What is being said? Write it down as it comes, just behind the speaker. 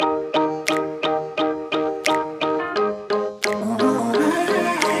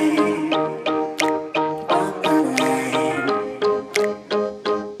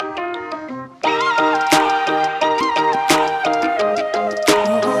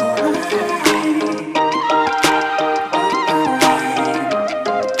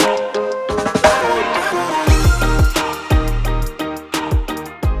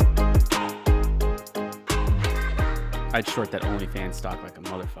short that OnlyFans stock like a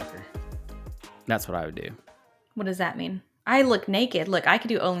motherfucker. That's what I would do. What does that mean? I look naked. Look, I could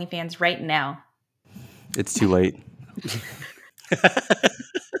do OnlyFans right now. It's too late.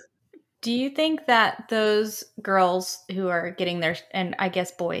 Do you think that those girls who are getting their, and I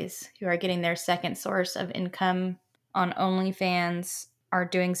guess boys who are getting their second source of income on OnlyFans are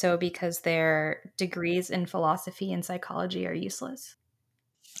doing so because their degrees in philosophy and psychology are useless?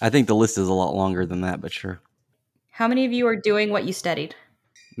 I think the list is a lot longer than that, but sure. How many of you are doing what you studied?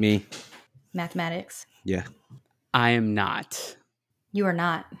 Me. Mathematics. Yeah. I am not. You are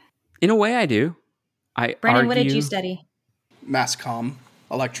not. In a way, I do. Brennan, what did you study? Mass comm,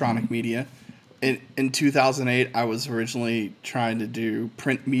 electronic media. In 2008, I was originally trying to do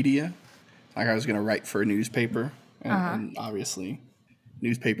print media. Like I was going to write for a newspaper. And obviously,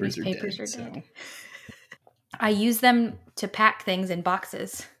 newspapers are dead. So. I use them to pack things in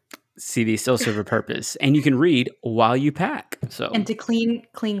boxes. See, they still serve a purpose. And you can read while you pack. And to clean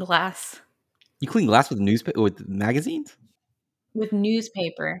glass. You clean glass with magazines? With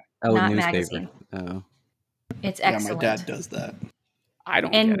newspaper, not newspaper. Magazine. Oh. It's excellent. Yeah, my dad does that. I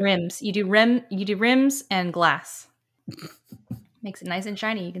don't And get rims. You do rims and glass. Makes it nice and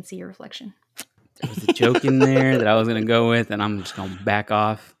shiny. You can see your reflection. There was a joke in there that I was going to go with, and I'm just going to back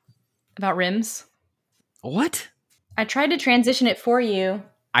off. About rims? What? I tried to transition it for you.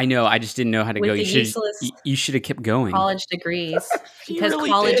 I know. I just didn't know how to go. You should have kept going. College degrees. Because really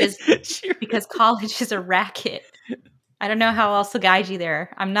because college is a racket. I don't know how else to guide you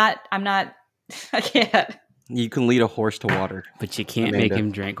there. I'm not I can't. You can lead a horse to water. But you can't make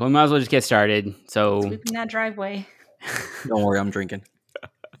him drink. Well, we might as well just get started. So sweeping that driveway. Don't worry, I'm drinking.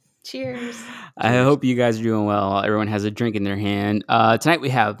 Cheers. I hope you guys are doing well. Everyone has a drink in their hand. Tonight we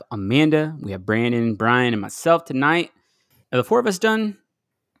have Amanda, we have Brandon, Brian, and myself tonight. Are the four of us done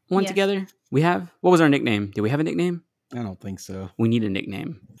one together? We have? What was our nickname? Did we have a nickname? I don't think so. We need a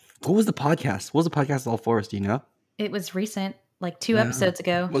nickname. What was the podcast? What was the podcast all for us? Do you know? It was recent, like 2 episodes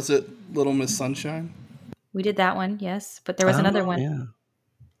ago. Was it Little Miss Sunshine? We did that one, yes. But there was another one. Yeah.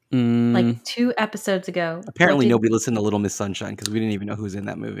 Like 2 episodes ago. Apparently nobody listened to Little Miss Sunshine because we didn't even know who was in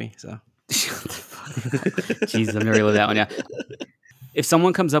that movie. So, jeez, I've never heard that one. Yeah. If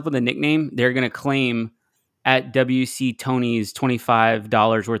someone comes up with a nickname, they're going to claim at WC Tony's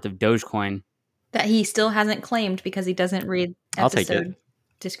 $25 worth of Dogecoin that he still hasn't claimed because he doesn't read episode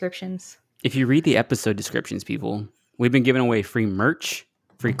descriptions. If you read the episode descriptions, people, we've been giving away free merch,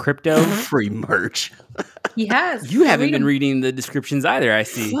 free crypto, free merch. He has. You haven't been reading the descriptions either, I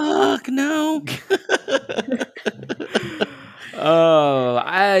see. Fuck no.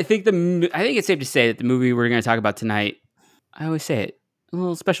 I think it's safe to say that the movie we're going to talk about tonight, I always say it, a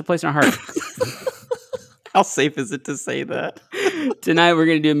little special place in our heart. How safe is it to say that? Tonight we're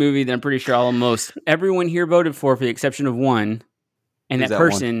going to do a movie that I'm pretty sure almost everyone here voted for the exception of one, and that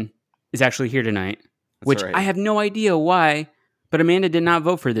person is actually here tonight. That's which right. I have no idea why, but Amanda did not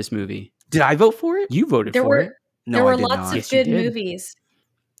vote for this movie. Did I vote for it? You voted for it. There were lots of good movies.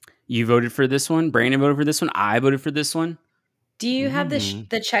 You voted for this one. Brandon voted for this one. I voted for this one. Do you have the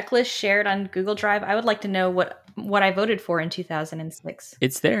checklist shared on Google Drive? I would like to know what I voted for in 2006.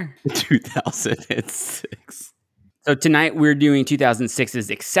 It's there. 2006. So tonight we're doing 2006's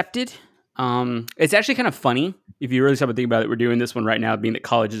Accepted. It's actually kind of funny if you really stop to think about it. We're doing this one right now, being that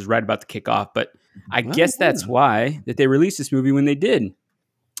college is right about to kick off. But I guess that's why that they released this movie when they did.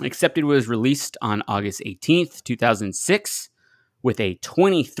 Accepted was released on August 18th, 2006. With a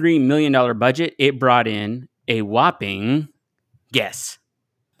 $23 million budget, it brought in a whopping, guess,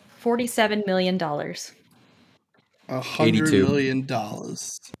 $47 million. $100 million.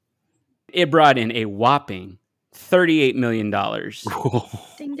 It brought in a whopping $38 million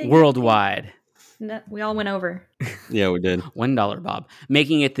Ding, ding, worldwide. No, we all went over. Yeah, we did. $1, Bob.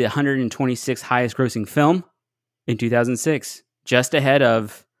 Making it the 126th highest grossing film in 2006. Just ahead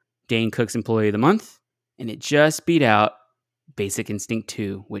of Dane Cook's Employee of the Month. And it just beat out Basic Instinct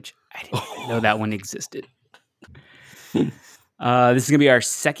 2, which I didn't even know that one existed. This is going to be our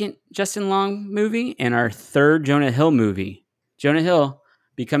second Justin Long movie and our third Jonah Hill movie. Jonah Hill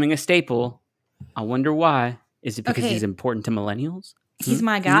becoming a staple. I wonder why. Is it because he's important to millennials? He's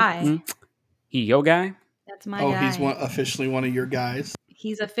my guy. He your guy? That's my guy. Oh, he's officially one of your guys?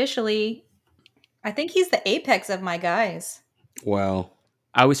 He's officially... I think he's the apex of my guys. Wow.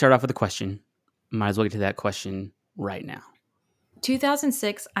 I always start off with a question. Might as well get to that question right now.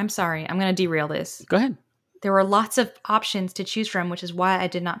 2006, I'm sorry, I'm going to derail this. Go ahead. There were lots of options to choose from, which is why I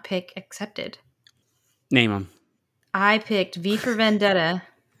did not pick Accepted. Name them. I picked V for Vendetta,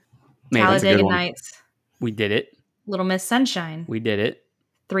 Man, Talladega Nights. We did it. Little Miss Sunshine. We did it.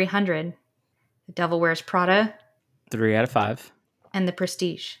 300. The Devil Wears Prada. 3 out of 5. And The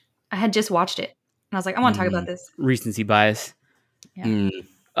Prestige. I had just watched it. And I was like, I want to talk about this. Recency bias. Yeah.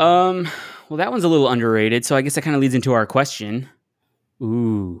 Well, that one's a little underrated, so I guess that kind of leads into our question.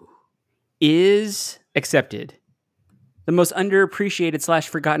 Ooh. Is Accepted the most underappreciated /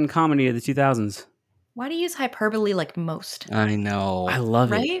 forgotten comedy of the 2000s? Why do you use hyperbole like most? I know. I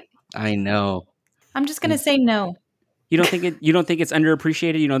love it. Right? I know. I'm just going to say no. You don't think it's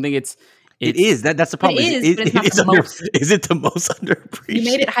underappreciated? You don't think it's It is. That's the problem. It is, but it's not the most. Is it the most underappreciated? You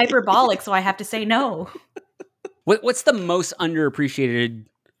made it hyperbolic, so I have to say no. What's the most underappreciated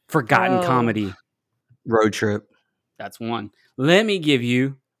forgotten Oh. comedy? Road Trip. That's one. Let me give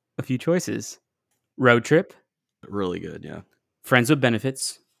you a few choices. Road Trip, Really good, yeah. Friends with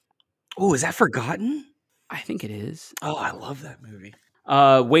Benefits. Oh, is that forgotten? I think it is. Oh, I love that movie.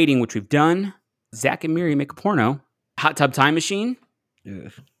 Waiting, which we've done. Zach and Miri Make a Porno. Hot Tub Time Machine. Yeah.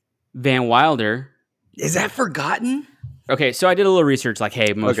 Van Wilder. Is that forgotten? Okay, so I did a little research, like,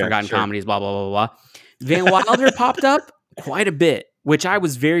 hey, most Okay, forgotten sure. comedies, blah, blah, blah, blah. Van Wilder popped up quite a bit, which I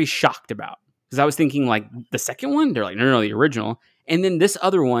was very shocked about. Because I was thinking, like, the second one? They're like, no, the original. And then this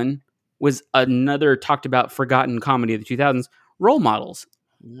other one was another talked about forgotten comedy of the 2000s, Role Models.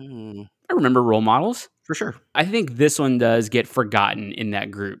 I remember Role Models. For sure. I think this one does get forgotten in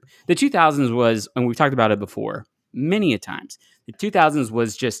that group. The 2000s was, and we've talked about it before, many a times. The 2000s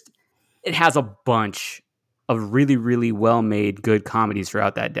was just, it has a bunch of really, really well-made good comedies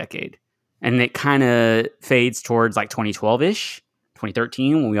throughout that decade. And it kind of fades towards like 2012-ish,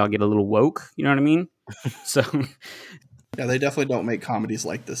 2013, when we all get a little woke, you know what I mean? So Yeah, they definitely don't make comedies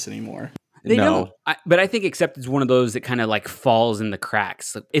like this anymore. they No. don't. But I think Accepted is one of those that kind of like falls in the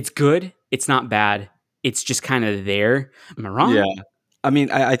cracks. It's good. It's not bad. It's just kind of there. Am I wrong? Yeah. I mean,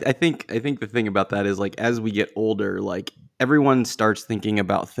 I think the thing about that is, like, as we get older, like, everyone starts thinking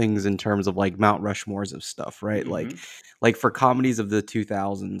about things in terms of like Mount Rushmores of stuff, right? Mhm. Like for comedies of the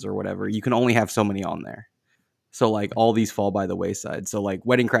 2000s or whatever, you can only have so many on there. So like all these fall by the wayside. So like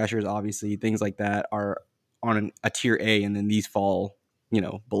Wedding Crashers, obviously, things like that are on a tier A, and then these fall,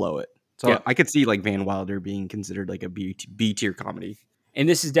 below it. So Yeah. I could see like Van Wilder being considered like a B tier comedy. And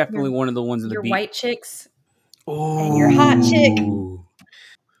this is definitely one of the ones in the Your beat. white chicks. Oh, And your hot chick. Ooh.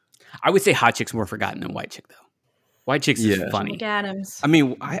 I would say Hot Chick's more forgotten than White Chick, though. White Chicks is Yeah. funny. McAdams. I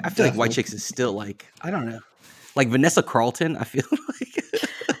mean, I feel like Definitely. White Chicks is still like, I don't know, like Vanessa Carlton. I feel like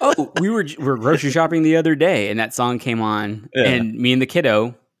Oh, we were grocery shopping the other day, and that song came on, Yeah. and me and the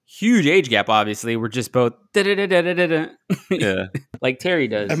kiddo, huge age gap, obviously, we're just both da-da-da-da-da-da, yeah. like Terry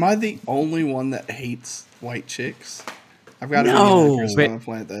does. Am I the only one that hates white chicks? I've got to be No, the only person but- on the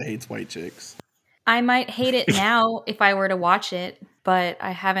planet that hates white chicks. I might hate it now if I were to watch it, but I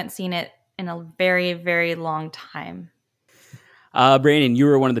haven't seen it in a very, very long time. Brandon, you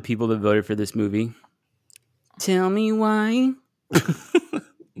were one of the people that voted for this movie. Tell me why.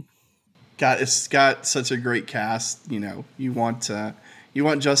 It's got such a great cast. You want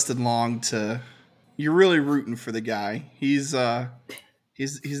Justin Long to. You're really rooting for the guy. He's not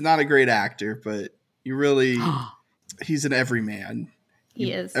a great actor, but he's an everyman.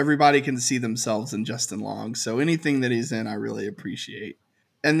 He is. Everybody can see themselves in Justin Long, so anything that he's in, I really appreciate.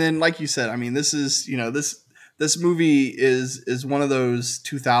 And then, like you said, I mean, this is this movie is one of those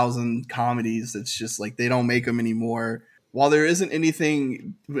 2000 comedies that's just like they don't make them anymore. While there isn't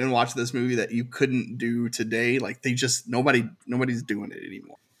anything in watching this movie that you couldn't do today, like nobody's doing it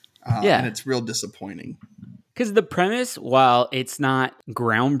anymore. Yeah. And it's real disappointing. Because the premise, while it's not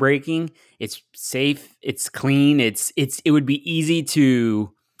groundbreaking, it's safe, it's clean, it would be easy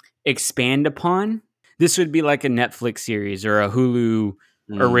to expand upon. This would be like a Netflix series or a Hulu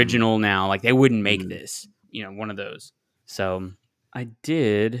original now. Like they wouldn't make this, one of those. So I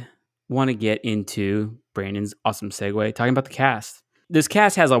did want to get into Brandon's awesome segue, talking about the cast. This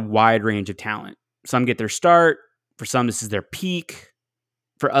cast has a wide range of talent. Some get their start. For some, this is their peak.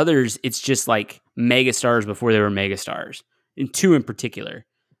 For others, it's just like megastars before they were megastars. And two in particular.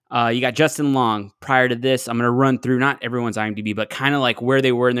 You got Justin Long. Prior to this, I'm going to run through not everyone's IMDb, but kind of like where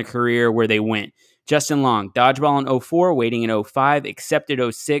they were in their career, where they went. Justin Long, Dodgeball in 2004, Waiting in 2005, Accepted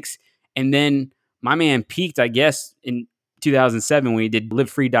 2006. And then my man peaked, I guess, in 2007 when he did Live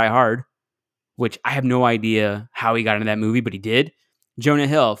Free, Die Hard, which I have no idea how he got into that movie, but he did. Jonah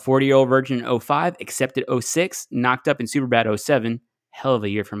Hill, 40-Year-Old Virgin in 2005, Accepted 2006, Knocked Up in Superbad 2007. Hell of a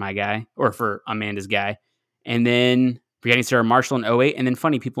year for my guy, or for Amanda's guy. And then Forgetting Sarah Marshall in 2008, and then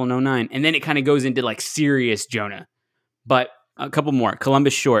Funny People in 2009. And then it kind of goes into like serious Jonah. But a couple more.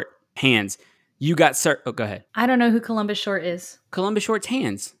 Columbus Short, Hands. You got Oh, go ahead. I don't know who Columbus Short is. Columbus Short's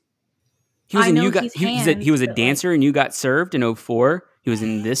Hands. He I know You Got, he's he was Hands, a but, dancer and You Got Served in 2004. He was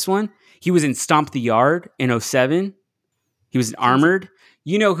in this one. He was in Stomp the Yard in 2007. He was armored.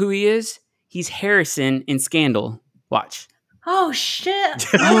 You know who he is? He's Harrison in Scandal. Watch. Oh shit!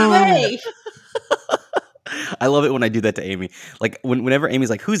 No way. I love it when I do that to Amy. Like whenever Amy's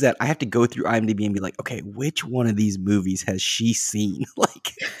like, "Who's that?" I have to go through IMDb and be like, "Okay, which one of these movies has she seen?"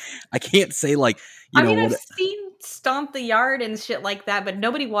 Like, I can't say like, I mean, I've seen Stomp the Yard and shit like that, but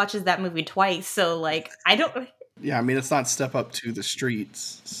nobody watches that movie twice. So, like, I don't. Yeah, I mean, it's not Step Up to the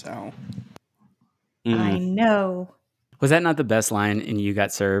Streets, so. I know. Was that not the best line in You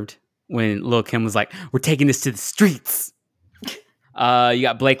Got Served? When Lil' Kim was like, "We're taking this to the streets." You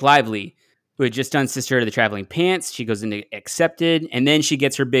got Blake Lively, who had just done Sister of the Traveling Pants. She goes into Accepted, and then she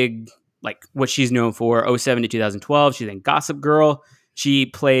gets her big, like, what she's known for, '07 to 2012. She's in Gossip Girl. She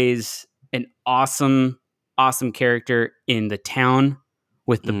plays an awesome character in The Town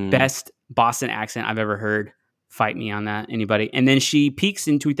with the best Boston accent I've ever heard. Fight me on that, anybody. And then she peaks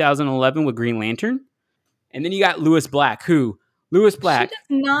in 2011 with Green Lantern. And then you got Lewis Black, who... Lewis Black... She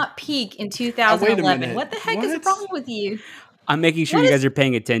does not peak in 2011. minute. What the heck is wrong with you? I'm making sure you guys are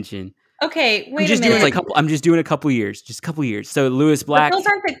paying attention. Okay, wait a minute. I'm just doing a couple years. Just a couple years. So Lewis Black... But those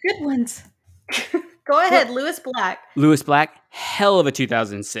aren't the good ones. Go ahead, Lewis Black. Lewis Black, hell of a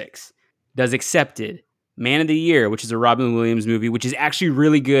 2006. Does Accepted. Man of the Year, which is a Robin Williams movie, which is actually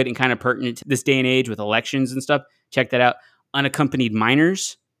really good and kind of pertinent to this day and age with elections and stuff. Check that out. Unaccompanied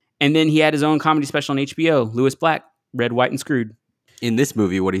Minors. And then he had his own comedy special on HBO, Lewis Black, Red, White, and Screwed. In this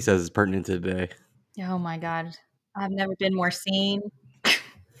movie, what he says is pertinent to today. Oh my God. I've never been more seen,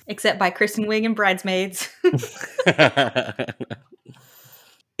 except by Kristen Wiig and Bridesmaids.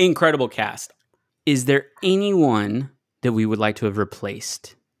 Incredible cast. Is there anyone that we would like to have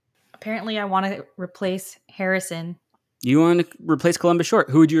replaced? Apparently, I want to replace Harrison. You want to replace Columbus Short?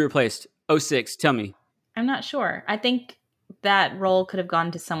 Who would you replace? 06, tell me. I'm not sure. I think that role could have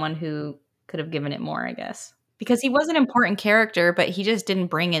gone to someone who could have given it more, I guess. Because he was an important character, but he just didn't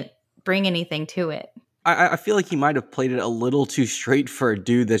bring anything to it. I feel like he might have played it a little too straight for a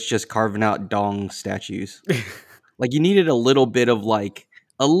dude that's just carving out dong statues. Like, you needed a little bit of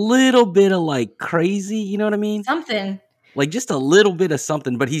crazy, you know what I mean? Something. Like, just a little bit of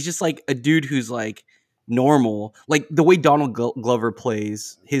something, but he's just like a dude who's like normal. Like the way Donald Glover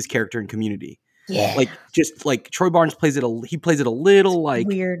plays his character in Community. Yeah. Like, just like Troy Barnes plays it, he plays it a little like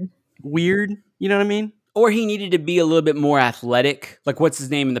weird, you know what I mean? Or he needed to be a little bit more athletic. Like, what's his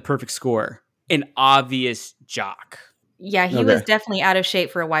name in The Perfect Score? An obvious jock. Yeah, he was definitely out of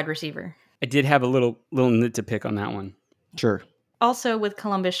shape for a wide receiver. I did have a little nit to pick on that one. Sure. Also with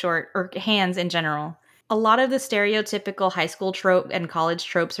Columbus Short, or Hands in general, a lot of the stereotypical high school trope and college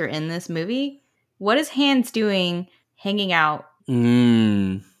tropes are in this movie. What is Hands doing hanging out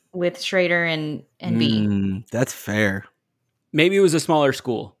with Schrader and B? That's fair. Maybe it was a smaller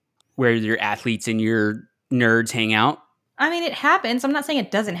school where your athletes and your nerds hang out. I mean, it happens. I'm not saying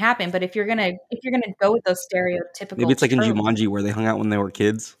it doesn't happen, but if you're gonna go with those stereotypical, Maybe it's like tropes, in Jumanji where they hung out when they were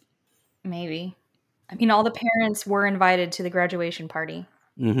kids. Maybe. I mean, all the parents were invited to the graduation party.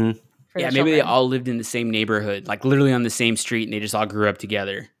 Mm-hmm. Yeah, maybe they all lived in the same neighborhood, like literally on the same street, and they just all grew up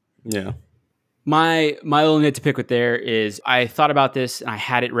together. Yeah. My little nit to pick with there is I thought about this and I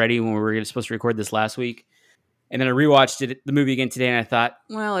had it ready when we were supposed to record this last week. And then I rewatched the movie again today and I thought,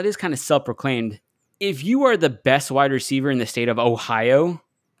 well, it is kind of self-proclaimed. If you are the best wide receiver in the state of Ohio,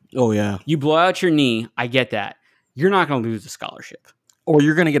 oh yeah, you blow out your knee, I get that. You're not going to lose a scholarship. Or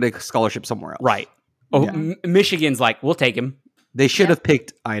you're going to get a scholarship somewhere else. Right. Oh, yeah. Michigan's like, we'll take him. They should have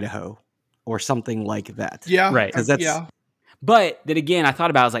picked Idaho or something like that. Yeah. Right. Because that's... Yeah. But then again, I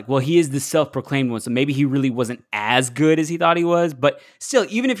thought about it, I was like, well, he is the self-proclaimed one, so maybe he really wasn't as good as he thought he was. But still,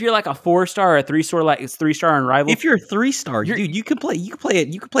 even if you're like a 4-star or a 3-star, like it's 3-star on Rival. If you're a 3-star, dude, you could play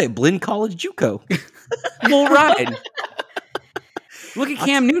at Blinn College JUCO. Full ride. Look at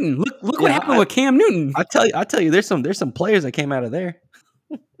Cam Newton. Look what happened with Cam Newton. I tell you, there's some players that came out of there.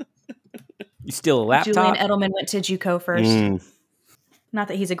 You steal a laptop. Julian Edelman went to JUCO first. Not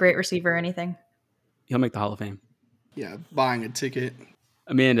that he's a great receiver or anything. He'll make the Hall of Fame. Yeah, buying a ticket.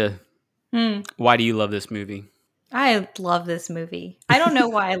 Amanda, why do you love this movie? I love this movie. I don't know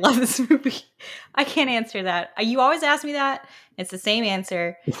why I love this movie. I can't answer that. You always ask me that. It's the same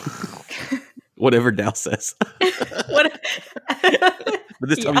answer. Whatever Dow says. What? But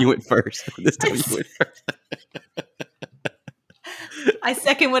this time you went first. I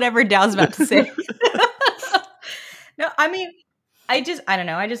second whatever Dow's about to say. No, I mean, I don't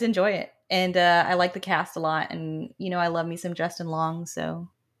know. I just enjoy it. And I like the cast a lot. And, I love me some Justin Long. So,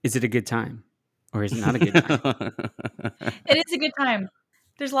 is it a good time? Or is it not a good time? It is a good time.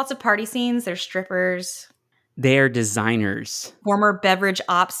 There's lots of party scenes. There's strippers. They are designers. Former beverage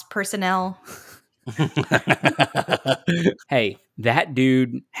ops personnel. Hey, that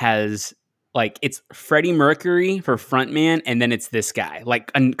dude has like it's Freddie Mercury for frontman, and then it's this guy,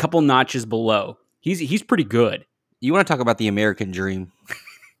 like a couple notches below. He's pretty good. You want to talk about the American dream?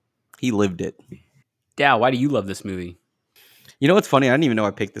 He lived it. Dow, why do you love this movie? You know what's funny? I didn't even know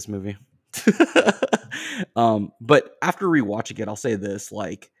I picked this movie. But after rewatching it, I'll say this: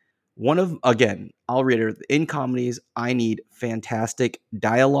 like I'll reiterate, in comedies, I need fantastic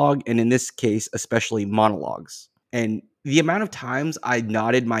dialogue, and in this case, especially monologues. And the amount of times I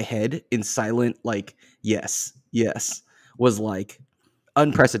nodded my head in silent, like yes, was like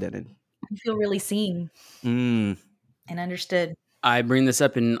unprecedented. You feel really seen Mm. and understood. I bring this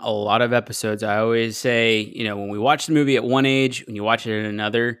up in a lot of episodes. I always say, when we watch the movie at one age, when you watch it at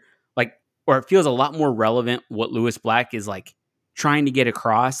another, or it feels a lot more relevant what Lewis Black is like trying to get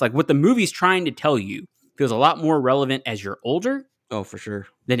across. Like what the movie's trying to tell you feels a lot more relevant as you're older. Oh, for sure.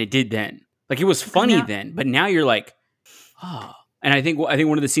 Than it did then. Like it was funny then, but now you're like, oh. And I think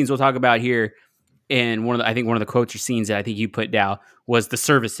one of the scenes we'll talk about here, and one of the quotes or scenes that I think you put down was the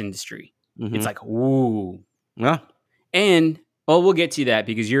service industry. Mm-hmm. It's like, ooh, yeah. And we'll get to that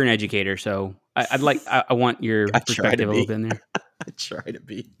because you're an educator, so I want your perspective a little bit in there. I try to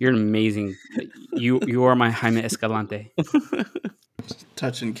be. You're an amazing. You are my Jaime Escalante.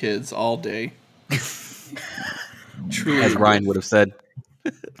 Touching kids all day. Truly, as Ryan would have said,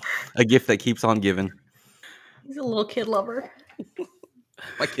 a gift that keeps on giving. He's a little kid lover.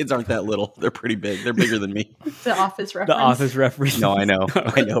 My kids aren't that little. They're pretty big. They're bigger than me. The Office reference. The Office reference. No, I know.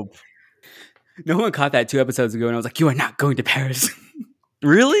 I know. No one caught that 2 episodes ago, and I was like, "You are not going to Paris."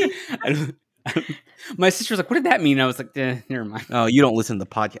 Really? My sister was like, "What did that mean?" I was like, "Never mind." Oh, you don't listen to the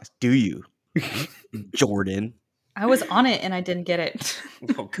podcast, do you, Jordan? I was on it and I didn't get it.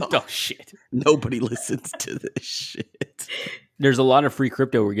 Oh, God. Oh, shit. Nobody listens to this shit. There's a lot of free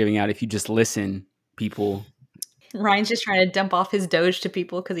crypto we're giving out if you just listen, people. Ryan's just trying to dump off his Doge to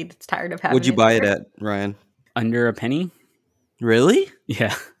people because he's tired of having it. What'd you buy it at, Ryan? Under a penny? Really?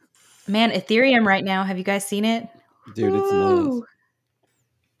 Yeah. Man, Ethereum right now. Have you guys seen it? Dude, it's nuts.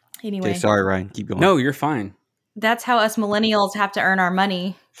 Anyway. Okay, sorry, Ryan. Keep going. No, you're fine. That's how us millennials have to earn our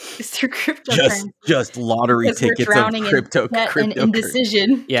money. It's through cryptocurrency. Just lottery tickets of crypto and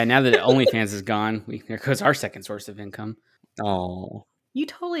indecision. Yeah, now that OnlyFans is gone, there goes our second source of income. Oh. You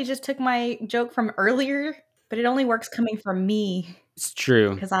totally just took my joke from earlier, but it only works coming from me. It's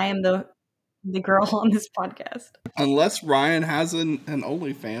true. Because I am the girl on this podcast. Unless Ryan has an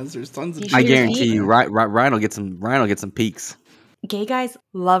OnlyFans, there's tons of. I guarantee you, Ryan will get some peaks. Gay guys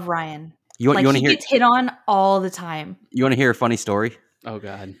love Ryan. You want to hear? He gets hit on all the time. You want to hear a funny story? Oh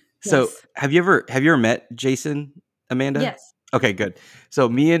God! So yes. Have you ever met Jason, Amanda? Yes. Okay, good. So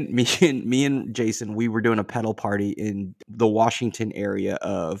me and Jason, we were doing a pedal party in the Washington area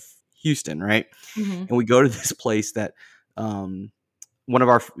of Houston, right? Mm-hmm. And we go to this place that one of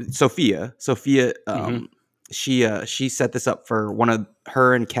our Sophia, mm-hmm. She set this up for one of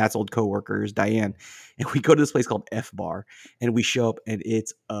her and Kat's old coworkers, Diane. And we go to this place called F Bar, and we show up, and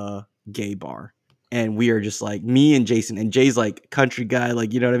it's a gay bar. And we are just like me and Jason, and Jay's like country guy,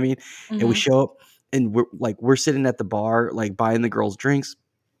 like, you know what I mean? Mm-hmm. And we show up, and we're sitting at the bar, like buying the girls drinks.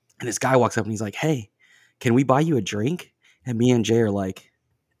 And this guy walks up and he's like, "Hey, can we buy you a drink?" And me and Jay are like,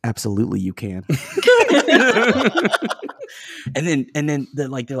 "Absolutely, you can." And then they're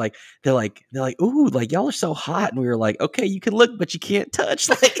like, "Ooh, like y'all are so hot." And we were like, "Okay, you can look, but you can't touch."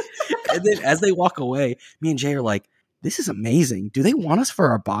 Like, and then as they walk away, me and Jay are like, "This is amazing. Do they want us for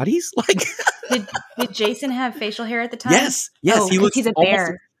our bodies?" Like, did Jason have facial hair at the time? Yes. Oh, he's a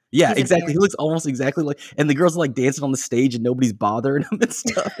bear. Yeah, exactly. He looks almost exactly like, and the girls are like dancing on the stage and nobody's bothering him and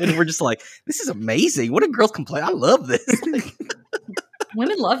stuff. And we're just like, this is amazing. What do girls complain? I love this.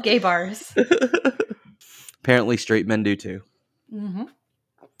 Women love gay bars. Apparently straight men do too. Mm-hmm.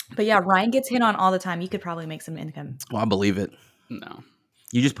 But yeah, Ryan gets hit on all the time. You could probably make some income. Well, I believe it. No.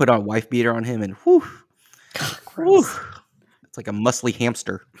 You just put on a wife beater on him and whew. God, gross. Whew. It's like a muscly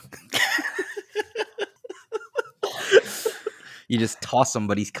hamster. You just toss him,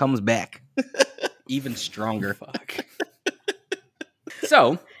 but he comes back even stronger. Fuck.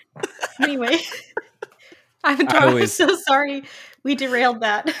 So, anyway, I'm so sorry we derailed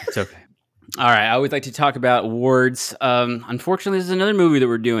that. It's okay. All right, I always like to talk about awards. Unfortunately, there's another movie that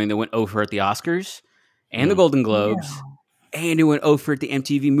we're doing that went over at the Oscars and the Golden Globes, and it went over at the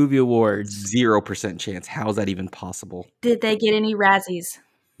MTV Movie Awards. 0% chance. How is that even possible? Did they get any Razzies?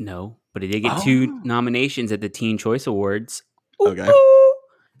 No, but it did get 2 nominations at the Teen Choice Awards. Okay.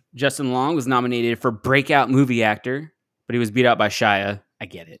 Justin Long was nominated for Breakout Movie Actor, but he was beat out by Shia. I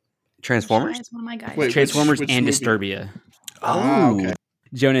get it. Transformers? Shia's one of my guys. Wait, Transformers which and movie? Disturbia. Oh, okay.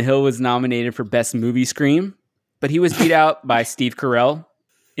 Jonah Hill was nominated for Best Movie Scream, but he was beat out by Steve Carell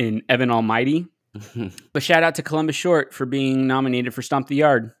in Evan Almighty. But shout out to Columbus Short for being nominated for Stomp the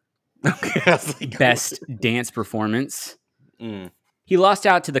Yard. Okay, I was like, Best Dance Performance. Mm. He lost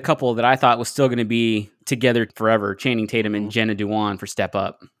out to the couple that I thought was still going to be together forever, Channing Tatum and Jenna Dewan for Step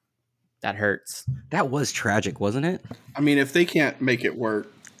Up. That hurts. That was tragic, wasn't it? I mean, if they can't make it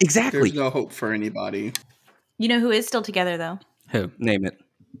work, Exactly. there's no hope for anybody. You know who is still together though? Who? Name it.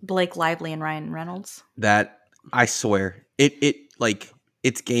 Blake Lively and Ryan Reynolds. That, I swear,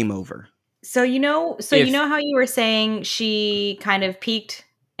 it's game over. So you know how you were saying she kind of peaked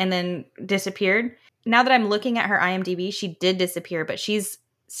and then disappeared? Now that I'm looking at her IMDb, she did disappear, but she's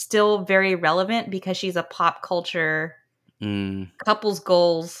still very relevant because she's a pop culture couple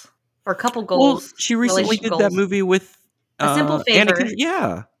goals. Well, she recently did that movie with A Simple Favor. Anakin.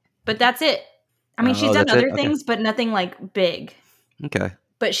 Yeah. But that's it. I mean, she's done other things, but nothing like big. Okay.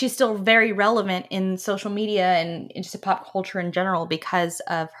 But she's still very relevant in social media and just pop culture in general because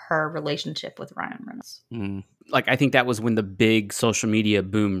of her relationship with Ryan Reynolds. Like, I think that was when the big social media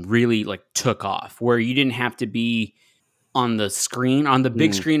boom really like took off, where you didn't have to be on the screen, on the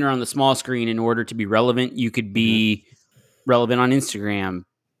big screen or on the small screen in order to be relevant. You could be relevant on Instagram.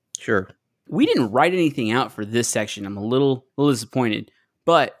 Sure. We didn't write anything out for this section. I'm a little disappointed.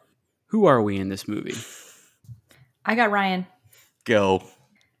 But who are we in this movie? I got Ryan. Go.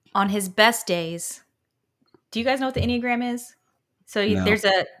 On his best days. Do you guys know what the Enneagram is? So No.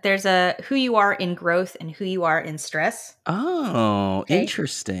 there's a who you are in growth and who you are in stress. Oh, Okay.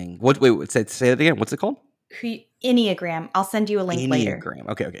 interesting. Wait, say that again. What's it called? Enneagram. I'll send you a link later. Enneagram.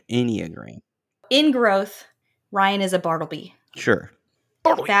 Okay. Enneagram. In growth, Ryan is a Bartleby. Sure.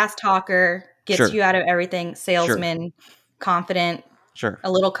 Fast talker, gets you out of everything, salesman, confident,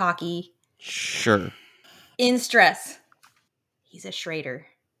 a little cocky. Sure. In stress, he's a Schrader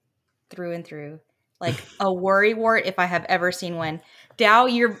through and through. Like a worrywart if I have ever seen one. Dow,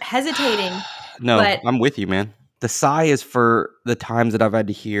 you're hesitating. No, but I'm with you, man. The sigh is for the times that I've had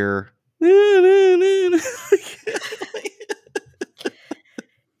to hear.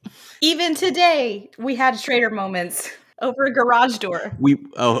 Even today, we had Schrader moments over a garage door.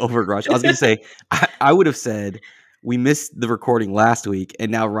 Over a garage. I was going to say, I would have said we missed the recording last week,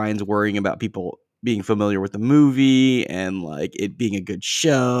 and now Ryan's worrying about people being familiar with the movie and like it being a good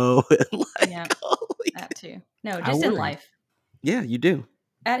show. And, like, Yeah, that too. No, just in life. Yeah, you do.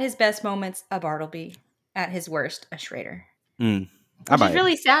 At his best moments, a Bartleby. At his worst, a Schrader. Which is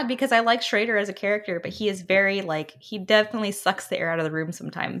really sad because I like Schrader as a character, but he is very he definitely sucks the air out of the room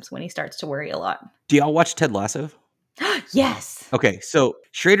sometimes when he starts to worry a lot. Do y'all watch Ted Lasso? Yes. Okay, so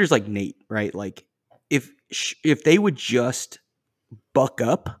Schrader's like Nate, right? Like if they would just buck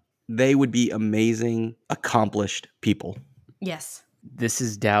up, they would be amazing, accomplished people. Yes. This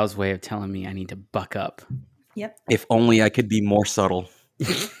is Dow's way of telling me I need to buck up. Yep. If only I could be more subtle.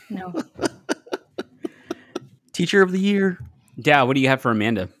 No. Teacher of the Year. Dow, what do you have for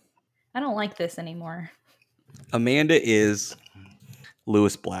Amanda? I don't like this anymore. Amanda is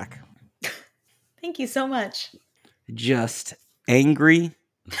Lewis Black. Thank you so much. Just angry,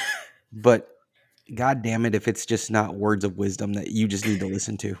 but God damn it if it's just not words of wisdom that you just need to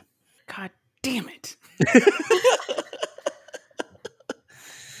listen to. God damn it.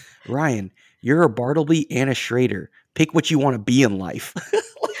 Ryan, you're a Bartleby and a Schrader. Pick what you want to be in life.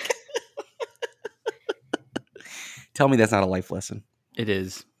 Tell me that's not a life lesson. It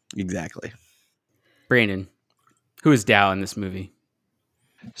is. Exactly. Brandon, who is Dow in this movie?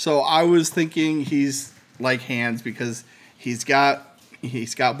 So I was thinking he's like Hans because he's got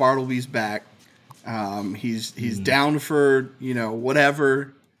Bartleby's back. He's down for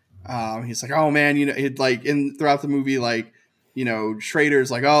whatever. He's like, oh man, it like throughout the movie, like Schrader's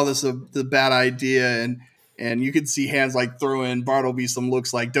like, oh, this is the bad idea, and you could see Hans like throwing Bartleby some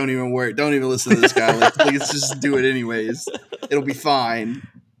looks like, don't even worry, don't even listen to this guy. Like, let's just do it anyways. It'll be fine.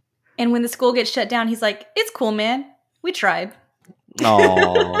 And when the school gets shut down, he's like, it's cool, man. We tried.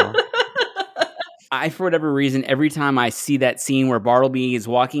 Aww. I, for whatever reason, every time I see that scene where Bartleby is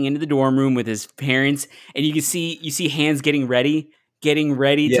walking into the dorm room with his parents, and you see Hans getting ready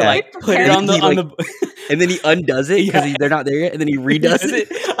to like put it on the and then he undoes it because they're not there yet, and then he redoes it.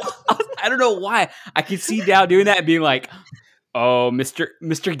 I don't know why. I could see Dow doing that and being like, "Oh,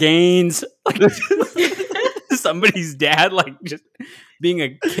 Mr. Gaines," like somebody's dad, like just being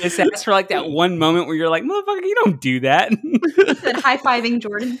a kiss ass for like that one moment where you're like, "Motherfucker, you don't do that." He said high-fiving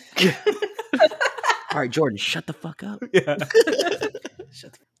Jordan. All right, Jordan, shut the fuck up. Yeah.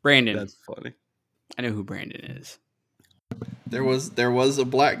 Brandon. That's funny. I know who Brandon is. There was a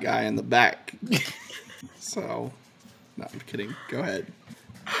black guy in the back. So, no, I'm kidding. Go ahead.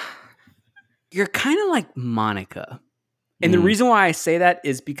 you're kind of like Monica. And the reason why I say that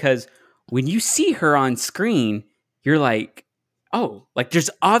is because when you see her on screen, you're like, oh, like there's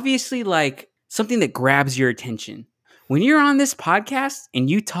obviously like something that grabs your attention. When you're on this podcast and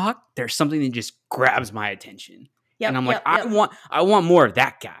you talk, there's something that just grabs my attention. And I'm like, I want more of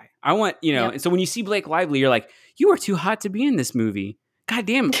that guy. I want, and so when you see Blake Lively, you're like, you are too hot to be in this movie. God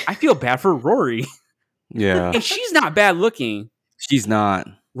damn, I feel bad for Rory. Yeah. And she's not bad looking. She's not.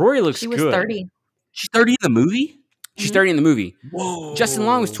 Rory looks She good. was 30. She's 30 in the movie? She's 30 in the movie. Whoa. Justin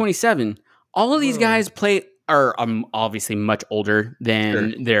Long was 27. All of these guys are obviously much older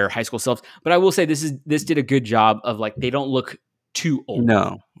than their high school selves. But I will say this did a good job of like they don't look too old.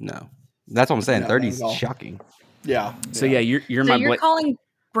 No. That's what I'm saying. No, 30 not is at all. shocking. Yeah. So yeah, you're So my you're calling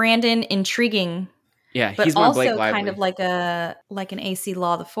Brandon intriguing. Yeah, But he's my Blake also Lively. kind of like an AC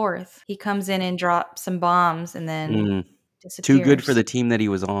Law the Fourth. He comes in and drops some bombs and then disappears. Too good for the team that he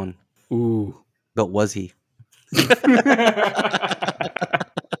was on. Ooh. But was he? Wait,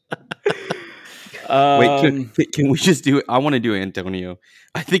 can we just do it? I want to do Antonio.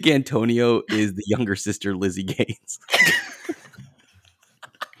 I think Antonio is the younger sister, Lizzie Gaines.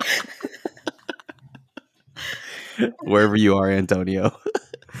 Wherever you are, Antonio.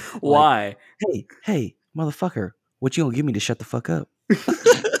 Why? Hey, motherfucker. What you gonna give me to shut the fuck up?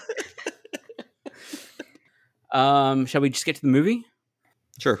 Shall we just get to the movie?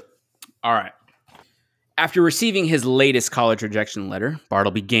 Sure. All right. After receiving his latest college rejection letter,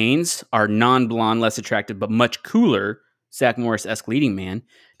 Bartleby Gaines, our non-blonde, less attractive, but much cooler Zach Morris-esque leading man,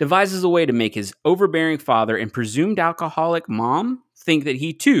 devises a way to make his overbearing father and presumed alcoholic mom think that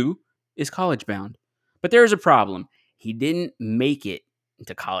he, too, is college-bound. But there is a problem. He didn't make it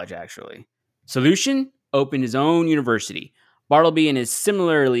into college, actually. Solution? Opened his own university. Bartleby and his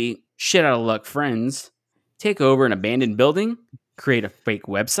similarly shit-out-of-luck friends take over an abandoned building, create a fake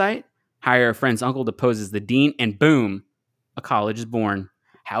website, hire a friend's uncle to pose as the dean, and boom, a college is born.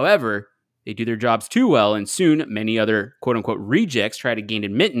 However, they do their jobs too well, and soon many other quote-unquote rejects try to gain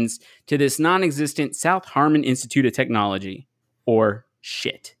admittance to this non-existent South Harmon Institute of Technology, or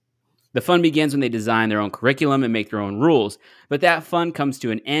SHIT. The fun begins when they design their own curriculum and make their own rules, but that fun comes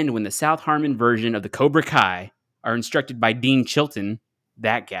to an end when the South Harmon version of the Cobra Kai are instructed by Dean Chilton,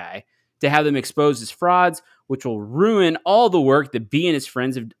 that guy, to have them exposed as frauds, which will ruin all the work that B and his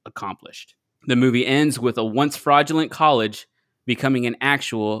friends have accomplished. The movie ends with a once fraudulent college becoming an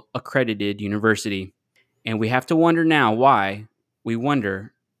actual accredited university. And we have to wonder now why we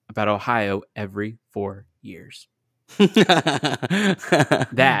wonder about Ohio every 4 years.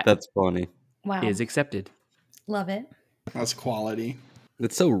 That's funny. Wow. Is accepted. Love it. That's quality.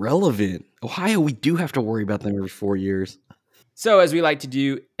 That's so relevant. Ohio, we do have to worry about them every 4 years. So, as we like to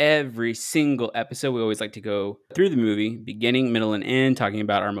do every single episode, we always like to go through the movie, beginning, middle, and end, talking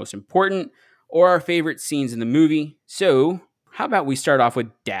about our most important or our favorite scenes in the movie. So, how about we start off with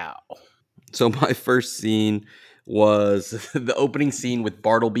Dow? So, my first scene was the opening scene with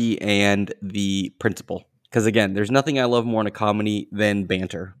Bartleby and the principal. Because, again, there's nothing I love more in a comedy than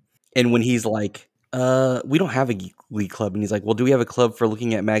banter. And when he's like, we don't have a Geek League club. And he's like, well, do we have a club for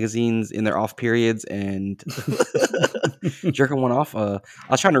looking at magazines in their off periods and jerking one off? I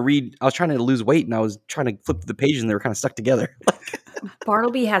was trying to lose weight and I was trying to flip the pages and they were kind of stuck together.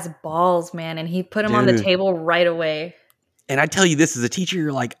 Bartleby has balls, man, and he put them on the table right away. And I tell you this as a teacher,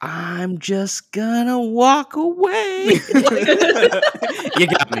 you're like, I'm just gonna walk away. You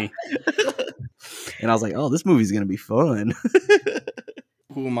got me. And I was like, oh, this movie's gonna be fun.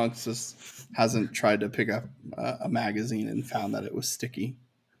 Who amongst us hasn't tried to pick up a magazine and found that it was sticky?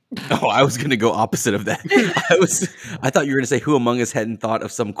 Oh, I was gonna go opposite of that. I thought you were gonna say who among us hadn't thought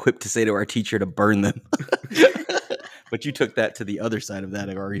of some quip to say to our teacher to burn them. But you took that to the other side of that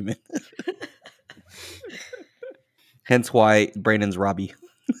argument. Hence why Brandon's Robbie.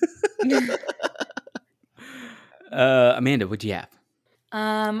 Amanda, what'd you have?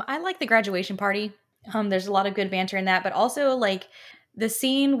 I like the graduation party. There's a lot of good banter in that, but also like the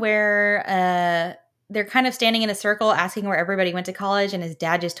scene where they're kind of standing in a circle asking where everybody went to college and his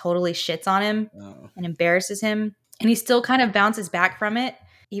dad just totally shits on him and embarrasses him. And he still kind of bounces back from it,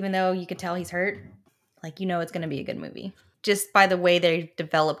 even though you could tell he's hurt. Like, it's going to be a good movie just by the way they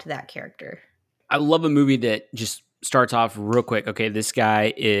developed that character. I love a movie that just starts off real quick. Okay, this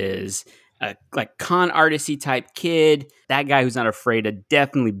guy is a like con artisty type kid. That guy who's not afraid to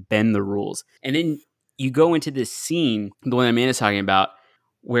definitely bend the rules. And then you go into this scene, the one Amanda's talking about,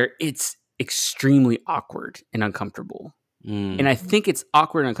 where it's extremely awkward and uncomfortable. And I think it's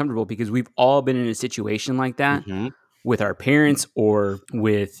awkward and uncomfortable because we've all been in a situation like that with our parents or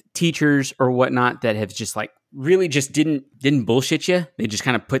with teachers or whatnot that have just like really just didn't bullshit you. They just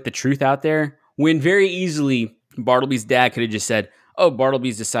kind of put the truth out there. When very easily Bartleby's dad could have just said, "Oh,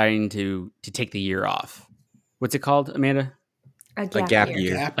 Bartleby's deciding to take the year off." What's it called, Amanda? A A gap year.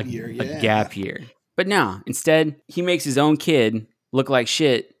 year. Gap year, A yeah. gap year. But no, instead he makes his own kid look like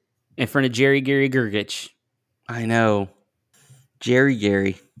shit in front of Jerry Gary Gergich. I know. Jerry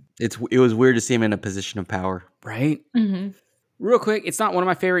Gary. It was weird to see him in a position of power. Right? Mm-hmm. Real quick, it's not one of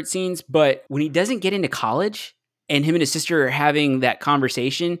my favorite scenes, but when he doesn't get into college and him and his sister are having that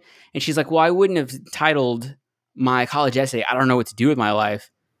conversation, and she's like, well, I wouldn't have titled my college essay, I don't know what to do with my life.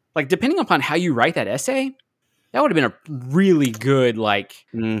 Like, depending upon how you write that essay, that would have been a really good, like...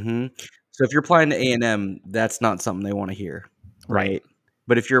 Mm-hmm. So if you're applying to A&M, that's not something they want to hear. Right?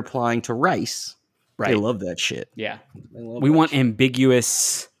 But if you're applying to Rice, they love that shit. Yeah. We We want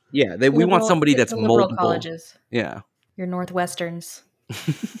ambiguous... Yeah, we want somebody that's the liberal multiple. colleges. Yeah. Your Northwesterns.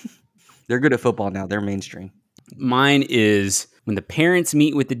 They're good at football now. They're mainstream. Mine is when the parents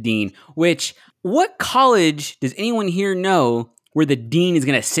meet with the dean, which, what college does anyone here know where the dean is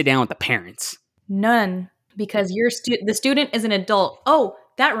going to sit down with the parents? None, because the student is an adult. Oh,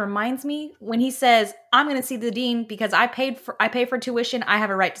 that reminds me, when he says, I'm going to see the dean because I pay for tuition, I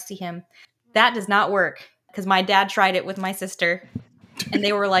have a right to see him. That does not work, because my dad tried it with my sister, and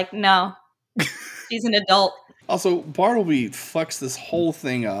they were like, no, she's an adult. Also, Bartleby fucks this whole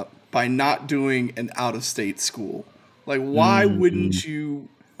thing up by not doing an out-of-state school. Like, why wouldn't you?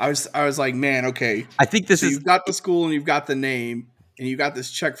 I was like, man, okay. I think this is. You've got the school and you've got the name and you got this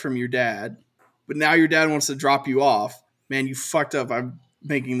check from your dad, but now your dad wants to drop you off. Man, you fucked up. I'm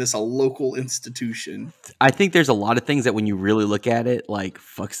making this a local institution. I think there's a lot of things that when you really look at it, like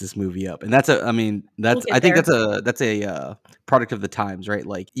fucks this movie up, and that's a product of the times, right?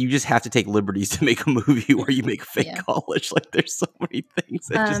 Like you just have to take liberties to make a movie where you make a fake college. Like there's so many things.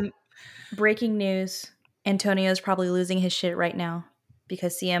 That breaking news: Antonio's probably losing his shit right now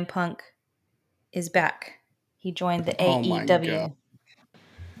because CM Punk is back. He joined the AEW. My God.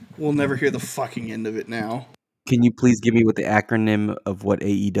 We'll never hear the fucking end of it now. Can you please give me what the acronym of what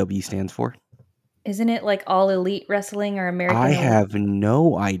AEW stands for? Isn't it like All Elite Wrestling or American? I have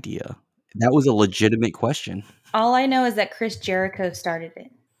no idea. That was a legitimate question. All I know is that Chris Jericho started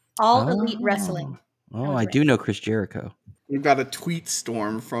it. All Elite Wrestling. Oh, I do know Chris Jericho. We've got a tweet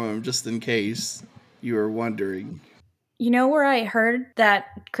storm from him just in case you were wondering. You know where I heard that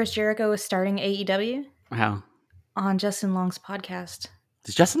Chris Jericho was starting AEW? How? On Justin Long's podcast.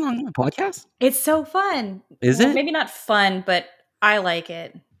 Is Justin Long on the podcast? It's so fun. Is it? Maybe not fun, but I like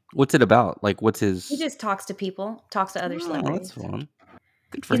it. What's it about? Like, what's his... He just talks to people, talks to other celebrities. That's fun.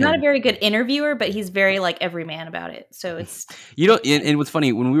 Good for he's him. Not a very good interviewer, but he's very like everyman about it. So it's... You know, and what's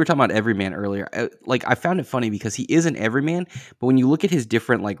funny, when we were talking about everyman earlier, I found it funny because he is an everyman, but when you look at his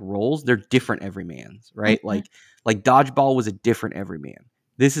different like roles, they're different everymans, right? Mm-hmm. Like Dodgeball was a different everyman.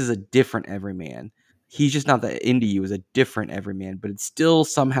 This is a different everyman. He's just not that into you as a different everyman, but it still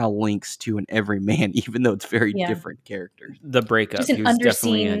somehow links to an everyman, even though it's very different characters. The breakup. Just an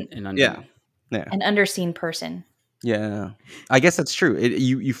underseen, an underseen person. Yeah, I guess that's true.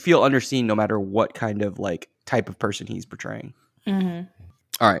 You feel underseen no matter what kind of like type of person he's portraying. Mm-hmm.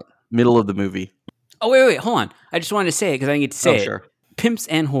 All right, middle of the movie. Oh wait, hold on. I just wanted to say it because I didn't get to say it. Sure. Pimps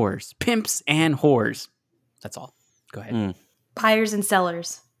and whores. That's all. Go ahead. Buyers and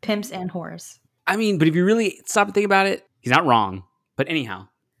sellers, pimps and whores. I mean, but if you really stop and think about it, he's not wrong. But anyhow,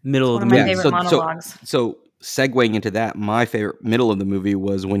 middle of the movie. movie. One of my favorite monologues. So segueing into that, my favorite middle of the movie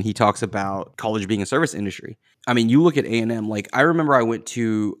was when he talks about college being a service industry. I mean, you look at A&M, like I remember I went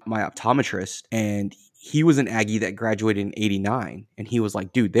to my optometrist and he was an Aggie that graduated in 89. And he was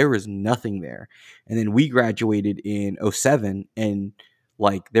like, dude, there was nothing there. And then we graduated in 07 and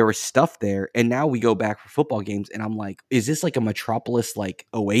like there was stuff there. And now we go back for football games. And I'm like, is this like a metropolis, like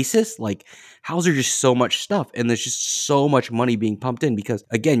oasis? Like, how's there just so much stuff? And there's just so much money being pumped in because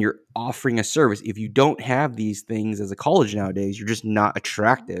again, you're offering a service. If you don't have these things as a college nowadays, you're just not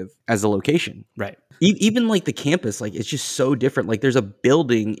attractive as a location. Right. Even like the campus, like it's just so different. Like there's a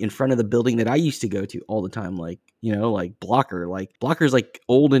building in front of the building that I used to go to all the time. Like, you know, like Blocker. Like Blocker's like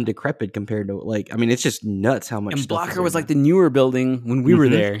old and decrepit compared to like, I mean, it's just nuts how much and stuff Blocker was like the newer building when we were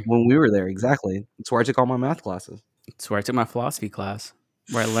there. When we were there, exactly. That's where I took all my math classes. That's where I took my philosophy class,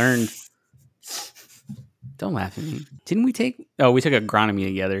 where I learned. Don't laugh at me. Didn't we take? Oh, we took agronomy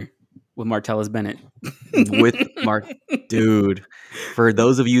together with Martellus Bennett. Dude, for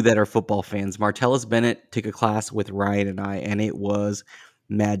those of you that are football fans, Martellus Bennett took a class with Ryan and I, and it was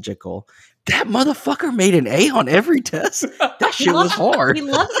magical. That motherfucker made an A on every test. That shit was hard. He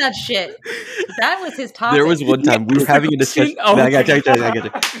loved that shit. That was his topic. There was one time we were having a discussion. I got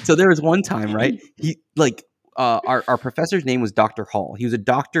you. So there was one time, right? He like our professor's name was Dr. Hall. He was a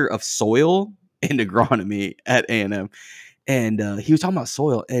doctor of soil in agronomy at A&M. And he was talking about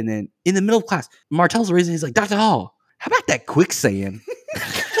soil. And then in the middle of class, Martell's raising, he's like, Dr. Hall, how about that quicksand?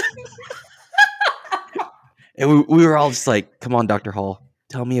 And we were all just like, come on, Dr. Hall,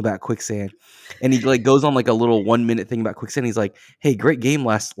 tell me about quicksand. And he like goes on like a little 1 minute thing about quicksand. He's like, hey, great game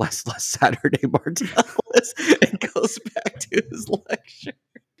last Saturday, Martellus, and goes back to his lecture.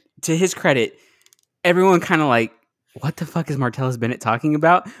 To his credit, everyone kind of like, what the fuck is Martellus Bennett talking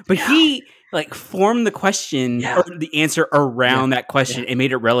about? But he like formed the question or the answer around that question and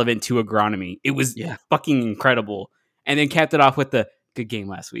made it relevant to agronomy. It was fucking incredible. And then capped it off with the good game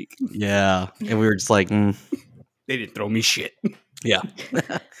last week. Yeah. And we were just like, They didn't throw me shit. Yeah.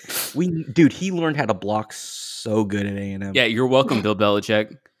 Dude, he learned how to block so good at A&M. Yeah, you're welcome, Bill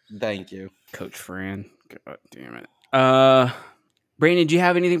Belichick. Thank you. Coach Fran. God damn it. Brandon, do you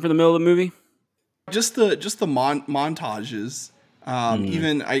have anything for the middle of the movie? Just the montages. I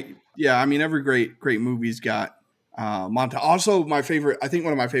mean, every great movie's got montage. Also, my favorite, I think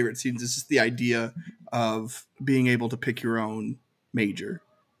one of my favorite scenes is just the idea of being able to pick your own major,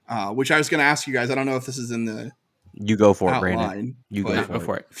 which I was going to ask you guys. I don't know if this is in the You go for it, outline, Brandon. You go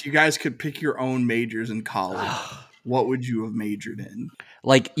for it. If you guys could pick your own majors in college, what would you have majored in?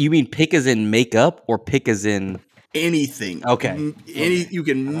 Like, you mean pick as in makeup or pick as in anything? Okay. You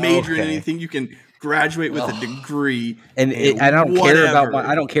can major in anything. You can graduate with a degree, and I don't care about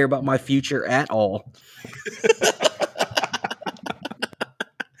I don't care about my future at all.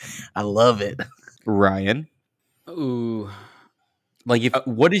 I love it. Ryan. Ooh. Like,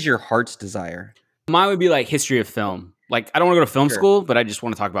 what is your heart's desire? Mine would be like history of film. Like, I don't want to go to film school, but I just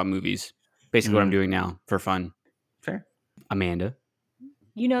want to talk about movies. Basically what I'm doing now for fun. Fair. Amanda.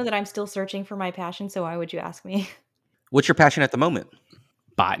 You know that I'm still searching for my passion, so why would you ask me? What's your passion at the moment?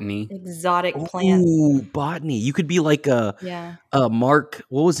 Botany. Exotic plants. Ooh, botany. You could be like Mark.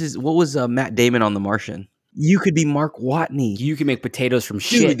 What was Matt Damon on The Martian? You could be Mark Watney. You can make potatoes from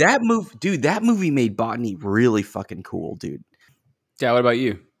shit. That movie made botany really fucking cool, dude. Yeah, what about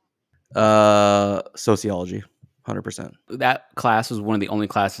you? Sociology. 100%. That class was one of the only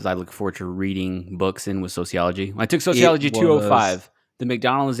classes I look forward to reading books in was sociology. I took Sociology 205, The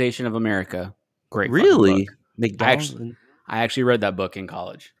McDonaldization of America. Great really book. McDonald's. I actually read that book in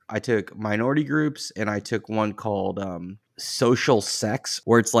college. I took minority groups, and I took one called social sex,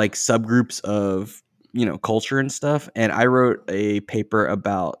 where it's like subgroups of culture and stuff. And I wrote a paper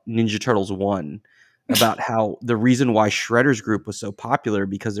about Ninja Turtles 1, about how the reason why Shredder's group was so popular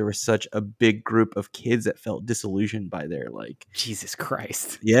because there was such a big group of kids that felt disillusioned by their Jesus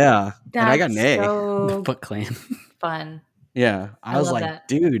Christ. Yeah. And I got an A. The Foot Clan. Fun. Yeah. I was like, that.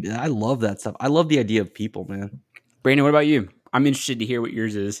 Dude, I love that stuff. I love the idea of people, man. Brandon, what about you? I'm interested to hear what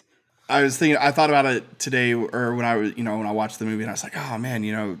yours is. I thought about it today, or when I was, when I watched the movie, and I was like, oh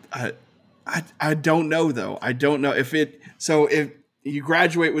man, I don't know though. I don't know if you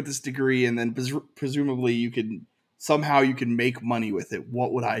graduate with this degree and then presumably you can make money with it.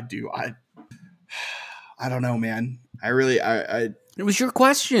 What would I do? I don't know, man. It was your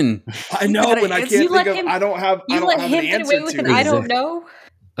question. I know, and I can't think of. I don't have an answer to it. I don't know.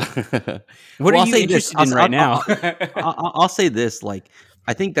 What are you interested in right now? I'll say this: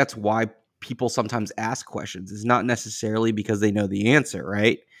 I think that's why people sometimes ask questions. It's not necessarily because they know the answer,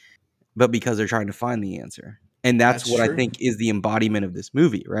 right? But because they're trying to find the answer. And that's what true. I think is the embodiment of this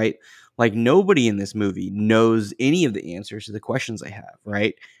movie, right? Like, nobody in this movie knows any of the answers to the questions they have,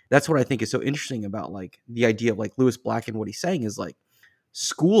 right? That's what I think is so interesting about the idea of Lewis Black, and what he's saying is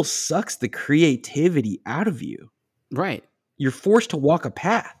school sucks the creativity out of you. Right. You're forced to walk a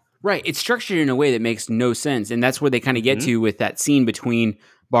path. Right. It's structured in a way that makes no sense. And that's where they kind of get to with that scene between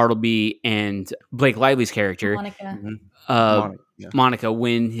Bartleby and Blake Lively's character. Monica. Monica,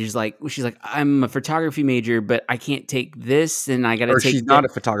 when she's like, I'm a photography major, but I can't take this, and I got to take. She's not a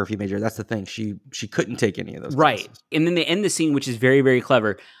photography major. That's the thing. She couldn't take any of those. Right. Classes. And then they end the scene, which is very, very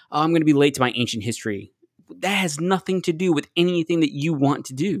clever. Oh, I'm going to be late to my ancient history. That has nothing to do with anything that you want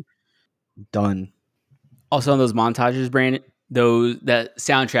to do. Done. Also, on those montages, Brandon, that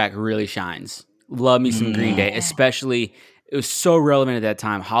soundtrack really shines. Love me some Green Day, especially. It was so relevant at that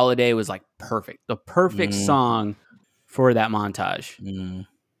time. Holiday was perfect. The perfect song for that montage.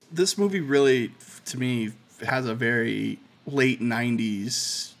 This movie really, to me, has a very late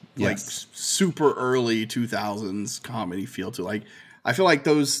 90s, super early 2000s comedy feel to it. I feel like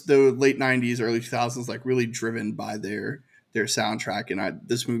the late 90s, early 2000s, really driven by their soundtrack. And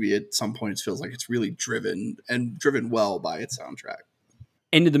this movie at some points feels like it's really driven well by its soundtrack.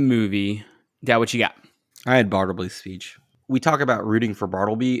 End of the movie. Dad, what you got? I had Bartleby's speech. We talk about rooting for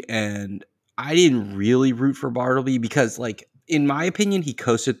Bartleby, and I didn't really root for Bartleby because, in my opinion, he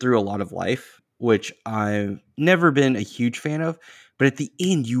coasted through a lot of life. which I've never been a huge fan of. But at the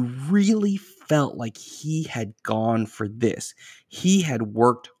end, you really felt like he had gone for this. He had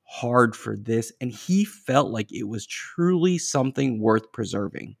worked hard for this, and he felt like it was truly something worth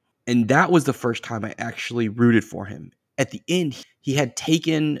preserving. And that was the first time I actually rooted for him. At the end, he had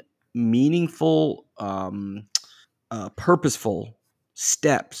taken meaningful, purposeful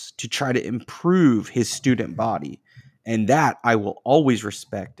steps to try to improve his student body. And that I will always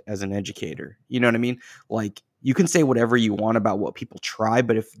respect as an educator. You know what I mean? Like, you can say whatever you want about what people try,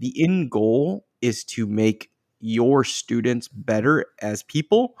 but if the end goal is to make your students better as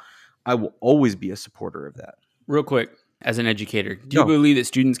people, I will always be a supporter of that. Real quick, as an educator, do you No. believe that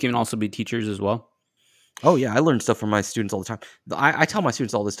students can also be teachers as well? Oh, yeah. I learn stuff from my students all the time. I tell my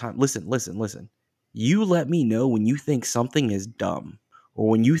students all this time, listen. You let me know when you think something is dumb or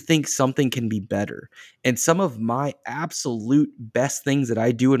when you think something can be better. And some of my absolute best things that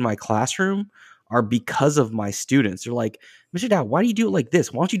I do in my classroom are because of my students. They're like, Mr. Dow, why do you do it like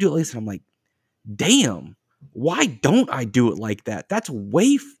this? Why don't you do it like this? And I'm like, damn, why don't I do it like that? That's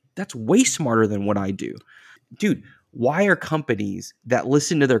way smarter than what I do. Dude, why are companies that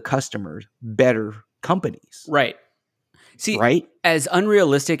listen to their customers better companies? Right. See, Right? as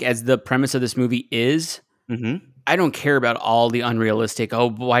unrealistic as the premise of this movie is, Mm-hmm. I don't care about all the unrealistic. Oh,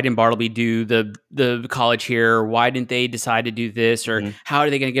 why didn't Bartleby do the college here? Or why didn't they decide to do this? Or how are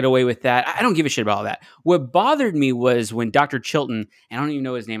they going to get away with that? I don't give a shit about all that. What bothered me was when Dr. Chilton, and I don't even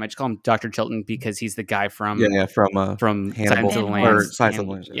know his name. I just call him Dr. Chilton because he's the guy from From Silence of the Hannibal. Lambs. Silence of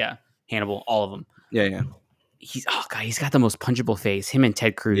the Lambs, Yeah, Hannibal, all of them. Yeah. He's he's got the most punchable face. Him and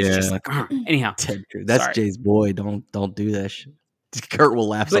Ted Cruz, Yeah. just like anyhow. Ted Cruz. That's Sorry. Jay's boy. Don't do that shit. Kurt will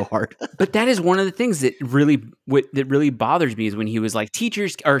laugh so hard. But that is one of the things that really bothers me is when he was like,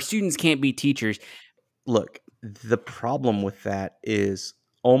 teachers or students can't be teachers. Look, the problem with that is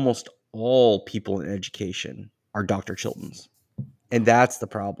almost all people in education are Dr. Chiltons. And that's the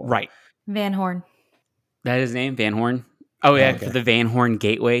problem. Right. Van Horn. That is his name? Van Horn? Oh, yeah, okay. for the Van Horn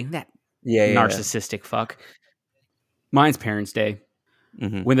Gateway. That narcissistic fuck. Mine's Parents' Day.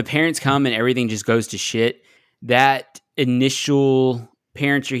 Mm-hmm. When the parents come and everything just goes to shit, that initial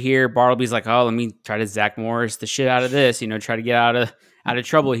parents are here, Bartleby's like, oh, let me try to Zach Morris the shit out of this, try to get out of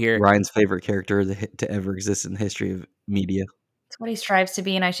trouble here. Ryan's favorite character to ever exist in the history of media. It's what he strives to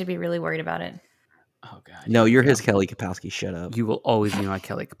be, and I should be really worried about it. Oh, God. No, you're his Kelly Kapowski. Shut up. You will always be my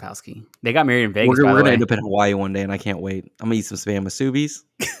Kelly Kapowski. They got married in Vegas, We're by the going to way. end up in Hawaii one day, and I can't wait. I'm going to eat some spam masubi's.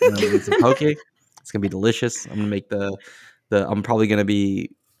 I'm going to eat some poke. It's going to be delicious. I'm going to make I'm probably going to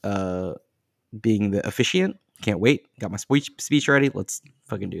be being the officiant. Can't wait. Got my speech ready. Let's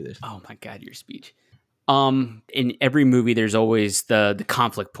fucking do this. Oh, my God, your speech. In every movie, there's always the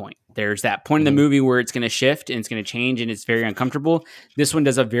conflict point. There's that point in the movie where it's going to shift and it's going to change and it's very uncomfortable. This one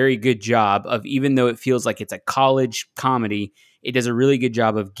does a very good job of, even though it feels like it's a college comedy, it does a really good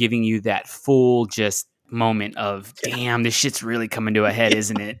job of giving you that full just moment of, damn, this shit's really coming to a head,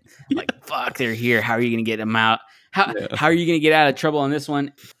 isn't it? Like, fuck, they're here. How are you going to get them out? How are you going to get out of trouble on this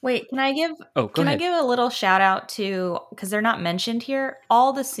one? Wait, can I give go can ahead. I give a little shout out to, because they're not mentioned here,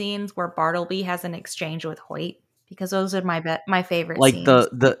 all the scenes where Bartleby has an exchange with Hoyt, because those are my favorite Like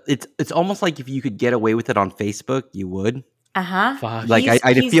scenes. it's almost like if you could get away with it on Facebook, you would. Fuck. Like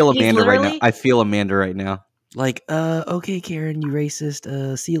I feel Amanda right now. I feel Amanda right now. Like, okay, Karen, you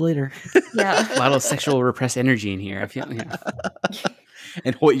racist. See you later. Yeah. A lot of sexual repressed energy in here. I feel. Yeah.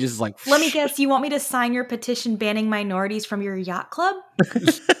 And Hoyt just like, let me guess, you want me to sign your petition banning minorities from your yacht club?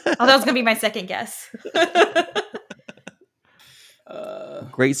 Oh, that was gonna be my second guess.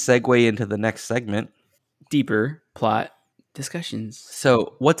 Great segue into the next segment. Deeper plot discussions.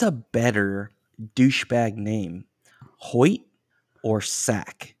 So, what's a better douchebag name, Hoyt or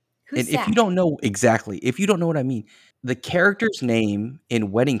Sack? Who's And Sack? if you don't know what I mean, the character's name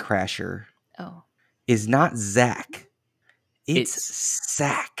in Wedding Crasher is not Zach. It's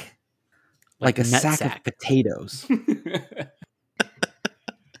Sack. Like a sack of potatoes.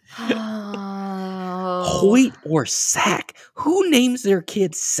 Hoyt or Sack? Who names their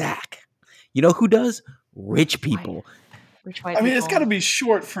kid Sack? You know who does? Rich people. Rich white I mean, people. it's got to be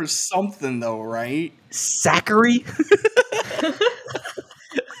short for something, though, right? Sackery?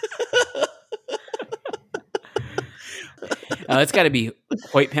 It's got to be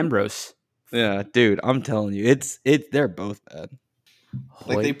Hoyt Pembrose. Yeah, dude, I'm telling you, they're both bad.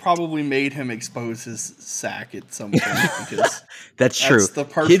 Like, they probably made him expose his sack at some point because that's true. That's the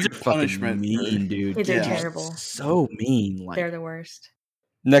perfect Kids are punishment. mean, dude. Kids are terrible. So mean. Like, they're the worst.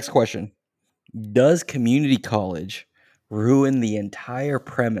 Next question: does community college ruin the entire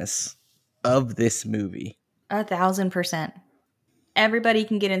premise of this movie? 1,000%. Everybody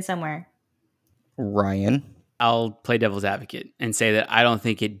can get in somewhere. Ryan. I'll play devil's advocate and say that I don't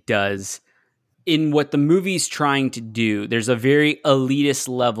think it does. In what the movie's trying to do, there's a very elitist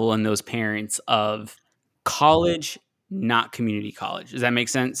level in those parents of college, not community college. Does that make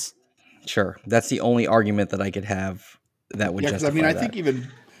sense? Sure. That's the only argument that I could have that would Yeah, because I justify mean, I that. think even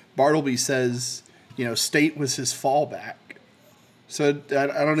Bartleby says, state was his fallback. So I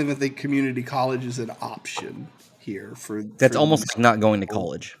don't even think community college is an option here That's for almost these like not going to people.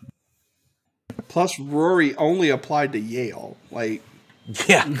 college. Plus, Rory only applied to Yale. Like,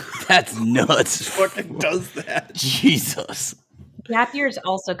 Yeah, that's nuts. fucking does that? Jesus. Gap years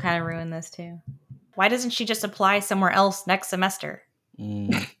also kind of ruin this too. Why doesn't she just apply somewhere else next semester?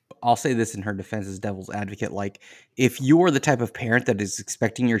 I'll say this in her defense as devil's advocate. Like, if you're the type of parent that is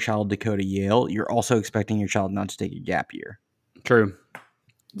expecting your child to go to Yale, you're also expecting your child not to take a gap year. True.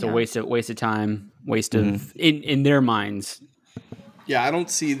 It's Yeah. a waste of time, waste of in their minds. Yeah, I don't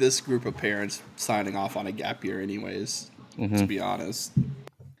see this group of parents signing off on a gap year anyways, to be honest.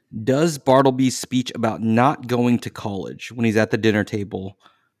 Does Bartleby's speech about not going to college when he's at the dinner table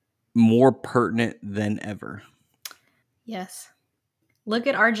more pertinent than ever? Yes. Look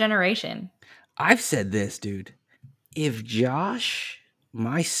at our generation. I've said this, dude. If Josh,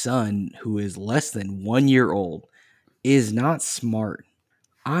 my son, who is less than 1 year old, is not smart,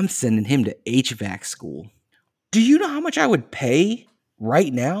 I'm sending him to HVAC school. Do you know how much I would pay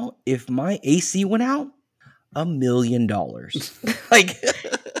right now if my AC went out? $1 million. Like,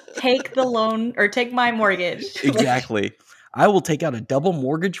 Take the loan or take my mortgage. exactly. I will take out a double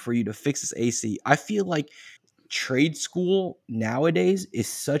mortgage for you to fix this AC. I feel like trade school nowadays is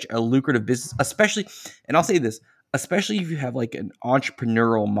such a lucrative business, especially, and I'll say this, especially if you have like an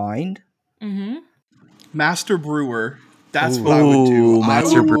entrepreneurial mind. Mm-hmm. Master brewer. That's what I would do. Ooh,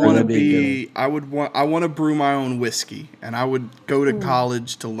 master I would brewer, want to that'd be a good be. I want to brew my own whiskey, and I would go to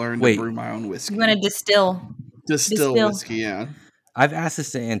college to learn Wait. to brew my own whiskey. You want to distill. Distill whiskey, yeah. I've asked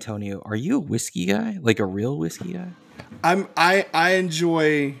this to Antonio. Are you a whiskey guy? Like a real whiskey guy? I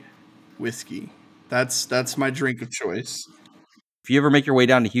enjoy whiskey. That's my drink of choice. If you ever make your way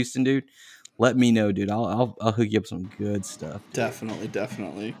down to Houston, dude, let me know, dude. I'll hook you up some good stuff. Dude.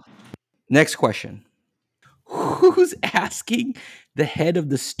 Definitely. Next question. Who's asking the head of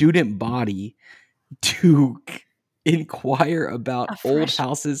the student body to inquire about old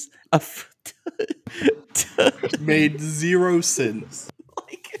houses? Made zero sense.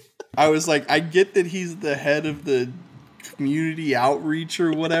 I was like, I get that he's the head of the community outreach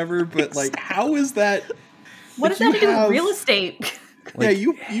or whatever, but like, how is that? What does that have to do with real estate? Yeah,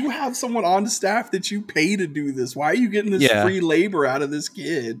 you have someone on staff that you pay to do this. Why are you getting this free labor out of this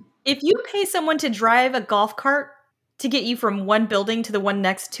kid? If you pay someone to drive a golf cart to get you from one building to the one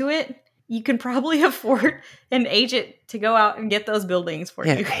next to it, you can probably afford an agent to go out and get those buildings for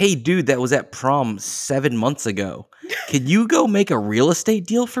you. Hey, dude, that was at prom 7 months ago. Can you go make a real estate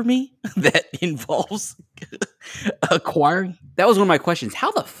deal for me that involves acquiring? That was one of my questions.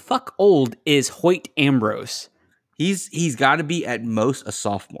 How the fuck old is Hoyt Ambrose? He's got to be at most a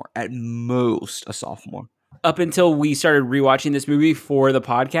sophomore. At most a sophomore. Up until we started rewatching this movie for the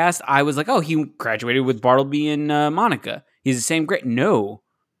podcast, I was like, oh, he graduated with Bartleby and Monica. He's the same grade. No.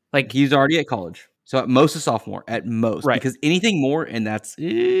 Like, he's already at college. So at most a sophomore. At most. Right. Because anything more, and that's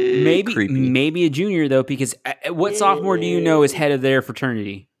maybe a junior, though, because what sophomore do you know is head of their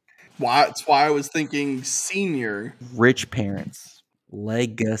fraternity? That's why I was thinking senior. Rich parents.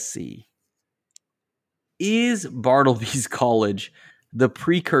 Legacy. Is Bartleby's college the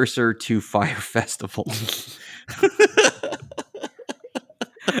precursor to Fire Festival?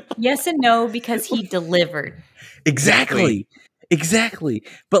 Yes and no, because he delivered. Exactly.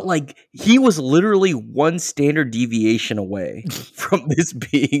 But like, he was literally one standard deviation away from this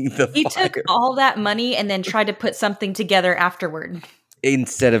being the He fire. took all that money and then tried to put something together afterward.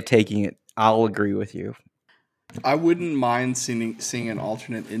 Instead of taking it. I'll agree with you. I wouldn't mind seeing an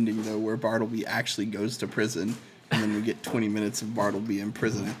alternate ending, though, where Bartleby actually goes to prison, and then we get 20 minutes of Bartleby in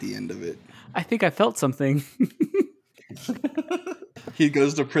prison at the end of it. I think I felt something. He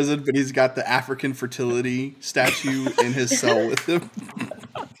goes to prison, but he's got the African fertility statue in his cell with him.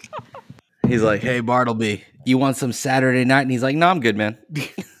 He's like, hey, Bartleby, you want some Saturday night? And he's like, no, I'm good, man.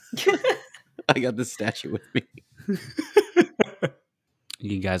 I got this statue with me.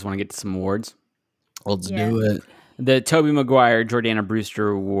 You guys want to get to some awards? Let's do it. The Tobey Maguire, Jordana Brewster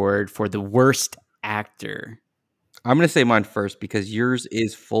Award for the worst actor. I'm going to say mine first because yours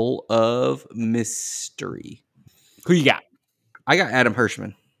is full of mystery. Who you got? I got Adam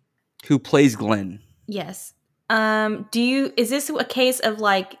Hirschman, who plays Glenn. Yes. Is this a case of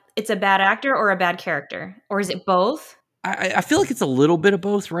like it's a bad actor or a bad character? Or is it both? I feel like it's a little bit of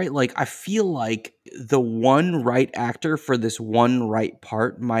both, right? Like I feel like the one right actor for this one right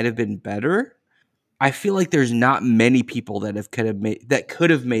part might have been better. I feel like there's not many people that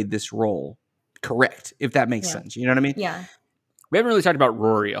could have made this role correct, if that makes sense. You know what I mean? Yeah. We haven't really talked about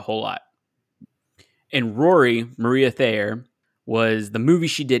Rory a whole lot. And Rory, Maria Thayer, was the movie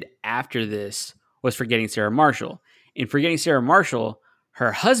she did after this was Forgetting Sarah Marshall. In Forgetting Sarah Marshall,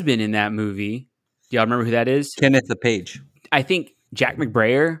 her husband in that movie, do y'all remember who that is? Kenneth the Page. I think Jack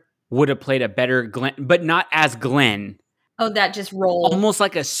McBrayer would have played a better Glenn, but not as Glenn. Oh, that just rolled. Almost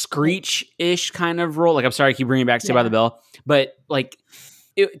like a Screech-ish kind of role. Like, I'm sorry, I keep bringing it back to Saved by the Bell. But, like,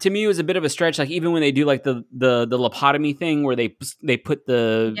 to me, it was a bit of a stretch. Like, even when they do, like, the lobotomy thing where they put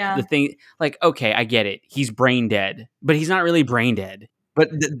the thing, like, okay, I get it. He's brain dead. But he's not really brain dead. But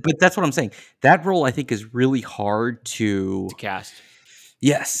that's what I'm saying. That role, I think, is really hard to cast.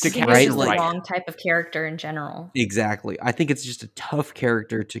 Yes. To I think cast it's just right. the wrong type of character in general. Exactly. I think it's just a tough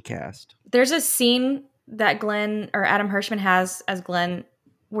character to cast. There's a scene that Glenn or Adam Hirschman has as Glenn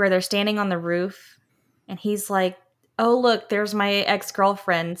where they're standing on the roof and he's like, oh, look, there's my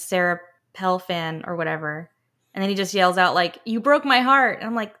ex-girlfriend, Sarah Pelfan or whatever. And then he just yells out like, you broke my heart. And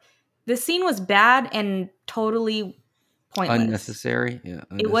I'm like, this scene was bad and totally pointless. Unnecessary. Yeah.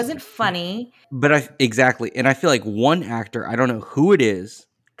 It wasn't funny. But exactly. And I feel like one actor, I don't know who it is,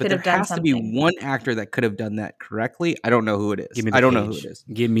 but Could there have done has to be something. one actor that could have done that correctly. I don't know who it is. Give me the I don't page. know who it is.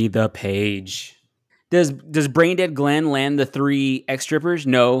 Give me the page. Does Brain Dead Glenn land the 3 ex-strippers?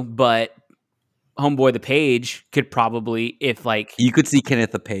 No, but Homeboy the Page could probably, if like you could see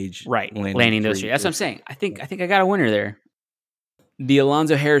Kenneth the Page landing those 3. That's what I'm saying. I think I got a winner there. The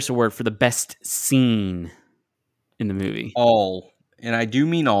Alonzo Harris Award for the best scene in the movie. All, and I do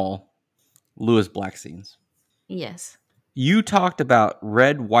mean all, Lewis Black scenes. Yes. You talked about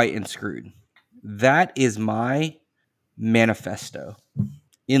Red, White, and Screwed. That is my manifesto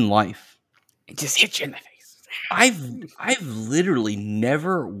in life. It just hits you in the face. I've literally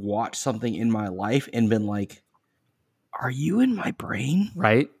never watched something in my life and been like, are you in my brain?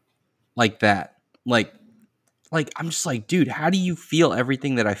 Right? Like that. Like I'm just like, dude, how do you feel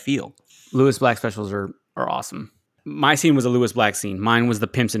everything that I feel? Lewis Black specials are awesome. My scene was a Lewis Black scene. Mine was the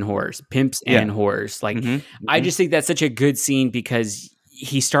Pimps and Whores. Like, I just think that's such a good scene because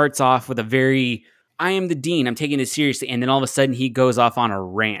he starts off with a very, I am the dean, I'm taking this seriously. And then all of a sudden he goes off on a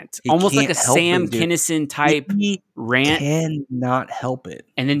rant. Almost like a Sam Kinison type rant. Cannot help it.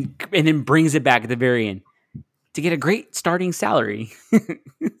 And then brings it back at the very end to get a great starting salary.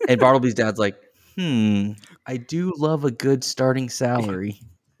 And Bartleby's dad's like, I do love a good starting salary.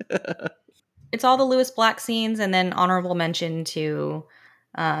 It's all the Lewis Black scenes and then honorable mention to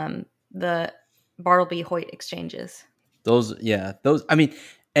the Bartleby Hoyt exchanges. Those, I mean,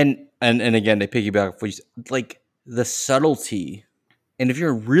 and again, they piggyback off what you said, like the subtlety. And if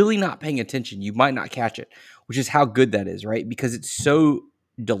you're really not paying attention, you might not catch it, which is how good that is, right? Because it's so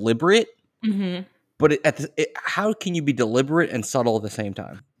deliberate. Mm-hmm. But how can you be deliberate and subtle at the same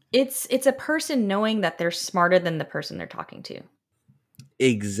time? It's a person knowing that they're smarter than the person they're talking to.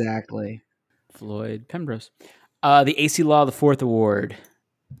 Exactly. Floyd Pembrose. The AC Law, the 4th award.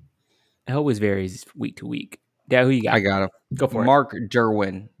 It always varies week to week. Dad, who you got? I got him. Go for Mark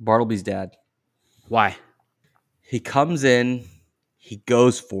Derwin, Bartleby's dad. Why? He comes in, he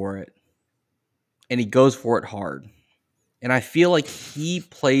goes for it, and he goes for it hard. And I feel like he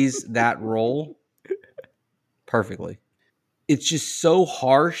plays that role perfectly. It's just so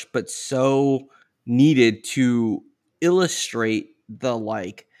harsh, but so needed to illustrate the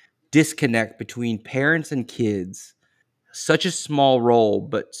like disconnect between parents and kids. Such a small role,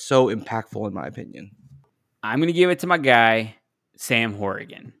 but so impactful in my opinion. I'm going to give it to my guy, Sam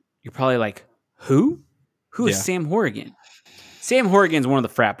Horrigan. You're probably like, who? Who is Sam Horrigan? Sam Horrigan's one of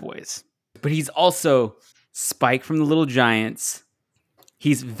the frat boys, but he's also Spike from the Little Giants.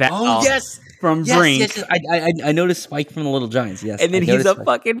 He's Val from Brink. Yes. I noticed Spike from the Little Giants, yes. And then he's a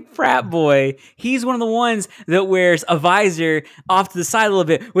fucking frat boy. He's one of the ones that wears a visor off to the side a little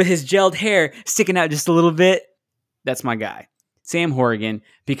bit with his gelled hair sticking out just a little bit. That's my guy, Sam Horrigan,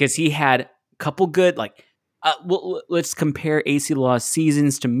 because he had a couple good, let's compare AC Law's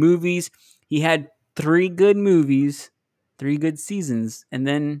seasons to movies. He had 3 good movies, 3 good seasons, and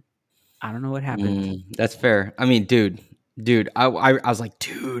then I don't know what happened. That's fair. I mean, dude, I was like,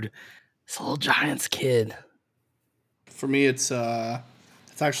 dude, this Little Giants kid. For me, it's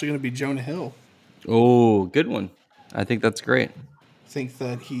actually going to be Jonah Hill. Oh, good one. I think that's great. I think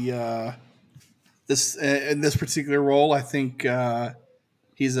that he in this particular role, I think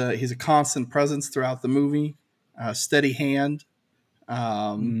he's a constant presence throughout the movie, steady hand,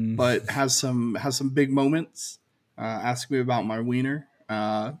 but has some big moments. Ask me about my wiener.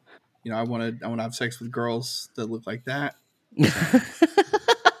 I want to have sex with girls that look like that.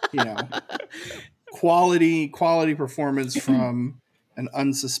 So, quality performance from an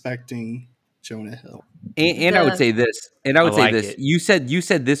unsuspecting Jonah Hill. And I would say this. And I would I say like this. it. You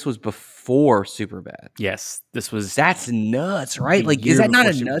said this was before Superbad. Yes, this was. That's nuts, right? a Like, is year that not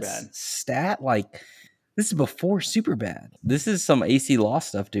a before nuts Superbad. stat? Like, this is before Superbad. This is some AC Law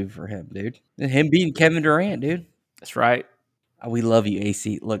stuff, dude, for him, dude. Him beating Kevin Durant, dude. That's right. We love you,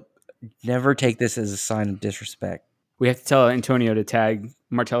 AC. Look, never take this as a sign of disrespect. We have to tell Antonio to tag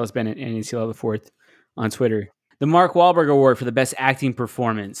Martellus Bennett and ACL the Fourth on Twitter. The Mark Wahlberg Award for the best acting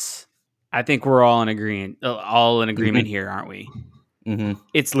performance. I think we're all in agreement. Here, aren't we? Mm-hmm.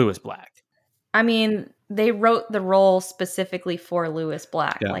 It's Lewis Black. I mean, they wrote the role specifically for Lewis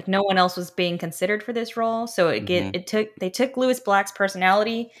Black. Yeah. Like no one else was being considered for this role, so they took Lewis Black's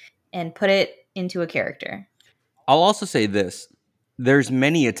personality and put it into a character. I'll also say this. There's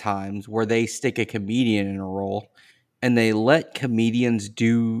many a times where they stick a comedian in a role and they let comedians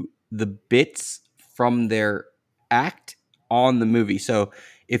do the bits from their act on the movie. So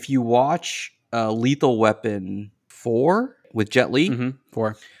if you watch Lethal Weapon 4 with Jet Li, Mm-hmm.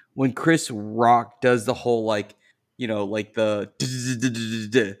 4. when Chris Rock does the whole like the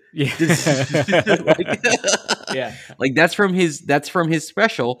Yeah. like that's from his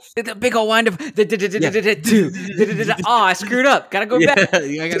special. The big old wind of I screwed up. Gotta go back.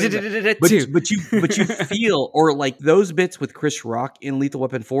 But you feel, or like those bits with Chris Rock in Lethal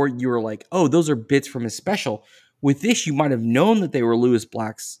Weapon 4, you were like, oh, those are bits from his special. With this, you might have known that they were Lewis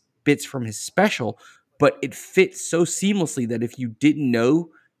Black's bits from his special, but it fits so seamlessly that if you didn't know,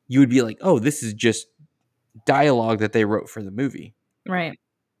 you would be like, oh, this is just dialogue that they wrote for the movie. Right.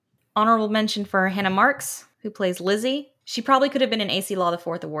 Honorable mention for Hannah Marks, who plays Lizzie. She probably could have been an AC Law the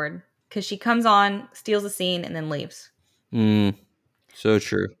Fourth Award because she comes on, steals the scene, and then leaves. So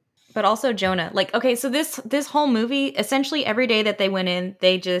true. But also Jonah. Like, okay, so this whole movie, essentially every day that they went in,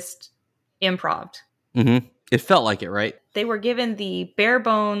 they just improv'd. Mm-hmm. It felt like it, right? They were given the bare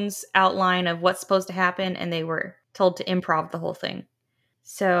bones outline of what's supposed to happen, and they were told to improv the whole thing.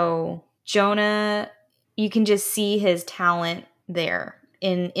 So Jonah, you can just see his talent there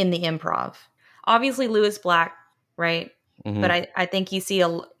in the improv. Obviously Lewis Black, right? Mm-hmm. But I think you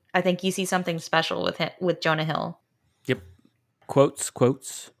see something special with Jonah Hill. Yep. Quotes.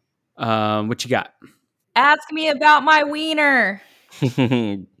 What you got? Ask me about my wiener.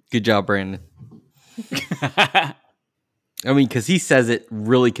 Good job, Brandon. I mean, because he says it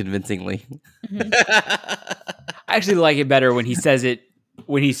really convincingly. Mm-hmm. I actually like it better when he says it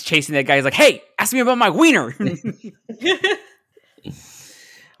when he's chasing that guy. He's like, "Hey, ask me about my wiener."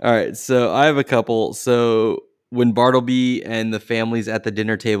 All right, so I have a couple. So when Bartleby and the family's at the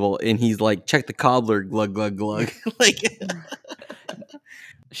dinner table, and he's like, "Check the cobbler, glug glug glug." Like,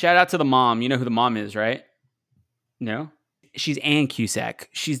 shout out to the mom. You know who the mom is, right? No, she's Ann Cusack.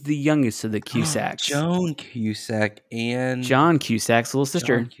 She's the youngest of the Cusacks. Joan Cusack and John Cusack's little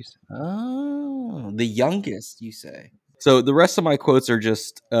sister. Oh, the youngest, you say. So the rest of my quotes are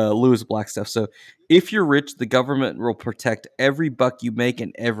just Lewis Black stuff. So if you're rich, the government will protect every buck you make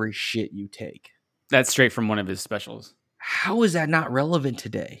and every shit you take. That's straight from one of his specials. How is that not relevant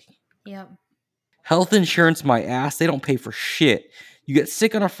today? Yep. Health insurance, my ass. They don't pay for shit. You get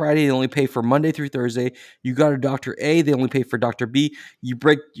sick on a Friday, they only pay for Monday through Thursday. You got a Dr. A, they only pay for Dr. B. You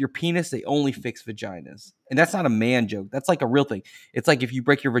break your penis, they only fix vaginas. And that's not a man joke. That's like a real thing. It's like if you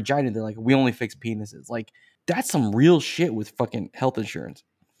break your vagina, they're like, we only fix penises. Like, that's some real shit with fucking health insurance.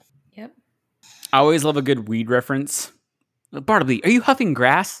 Yep. I always love a good weed reference. Bartleby, are you huffing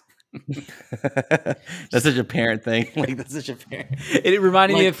grass? That's such a parent thing. Like, that's such a parent. It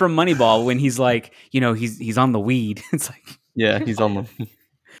reminded me of from Moneyball when he's like, he's on the weed. It's like, yeah, he's on the.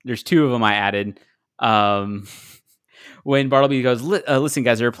 There's two of them I added. When Bartleby goes, listen,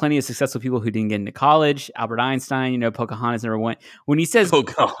 guys, there are plenty of successful people who didn't get into college. Albert Einstein, Pocahontas never went. When he says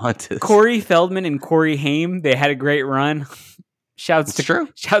Pocahontas, Corey Feldman and Corey Haim, they had a great run. Shouts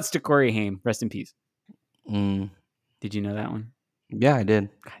to Corey Haim. Rest in peace. Did you know that one? Yeah, I did.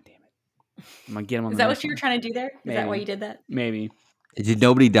 God damn it. I'm going to get him on Is the that next what you were one. trying to do there? Maybe. Is that why you did that? Maybe. Did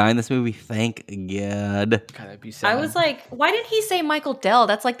nobody die in this movie? Thank God. God, that'd be sad. I was like, why didn't he say Michael Dell?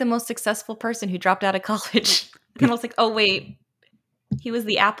 That's like the most successful person who dropped out of college. And I was like, oh, wait. He was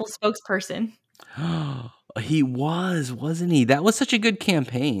the Apple spokesperson. He wasn't he? That was such a good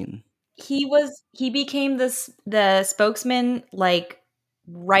campaign. He became the spokesman like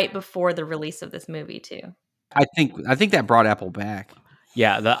right before the release of this movie too. I think that brought Apple back.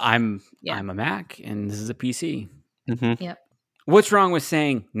 Yeah, I'm a Mac and this is a PC. Mm-hmm. Yep. What's wrong with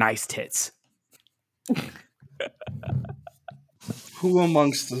saying nice tits? Who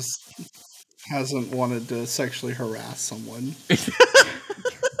amongst us hasn't wanted to sexually harass someone?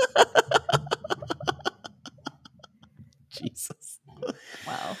 Jesus.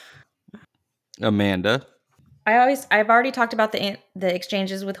 Wow. Amanda. I've already talked about the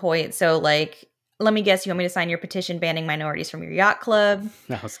exchanges with Hoyt. So like, let me guess, you want me to sign your petition banning minorities from your yacht club?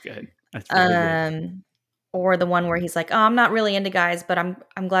 That was good. That's really good. Or the one where he's like, "Oh, I'm not really into guys, but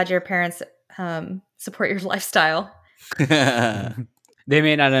I'm glad your parents support your lifestyle." They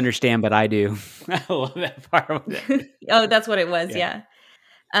may not understand, but I do. I love that part of it. Oh, that's what it was. Yeah.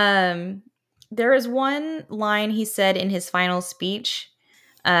 There is one line he said in his final speech.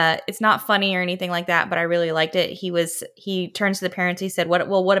 It's not funny or anything like that, but I really liked it. He turns to the parents. He said,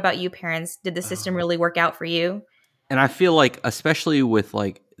 what about you parents? Did the system really work out for you?" And I feel like, especially with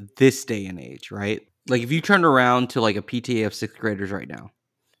like this day and age, right? Like if you turned around to like a PTA of sixth graders right now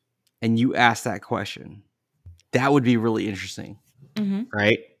and you ask that question, that would be really interesting. Mm-hmm.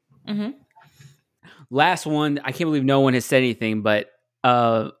 Right? Mm-hmm. Last one. I can't believe no one has said anything, but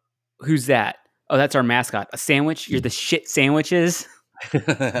who's that? Oh, that's our mascot. A sandwich? You're the shit sandwiches?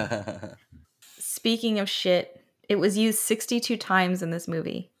 Speaking of shit, it was used 62 times in this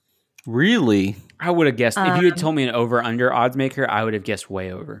movie. Really? I would have guessed. If you had told me an over-under odds maker, I would have guessed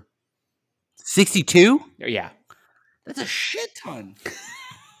way over. 62? Yeah. That's a shit ton.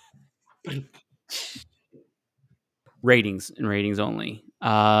 Ratings and ratings only.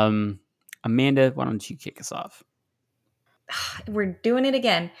 Amanda, why don't you kick us off? We're doing it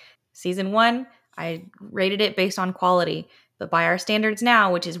again. Season 1, I rated it based on quality. But by our standards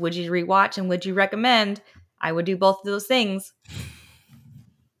now, which is would you rewatch and would you recommend, I would do both of those things.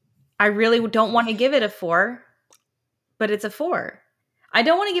 I really don't want to give it a 4, but it's a 4. I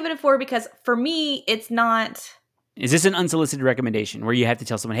don't want to give it a 4 because for me, it's not... Is this an unsolicited recommendation where you have to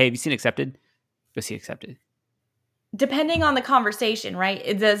tell someone, hey, have you seen Accepted? Go see Accepted. Depending on the conversation,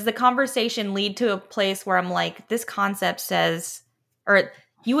 right? Does the conversation lead to a place where I'm like, this concept says, or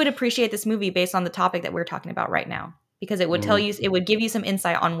you would appreciate this movie based on the topic that we're talking about right now? Because it would tell you, it would give you some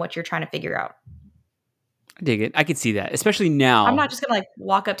insight on what you're trying to figure out. I dig it. I could see that, especially now. I'm not just gonna like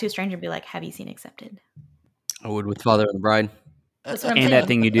walk up to a stranger and be like, "Have you seen Accepted?" I would with Father of the Bride. That's what I'm and saying. that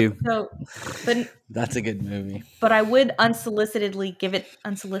thing you do. So, That's a good movie. but I would unsolicitedly give it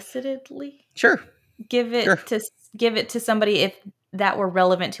unsolicitedly Sure. give it to somebody if that were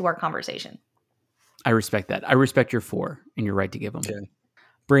relevant to our conversation. I respect that. I respect your 4 and your right to give them. Okay.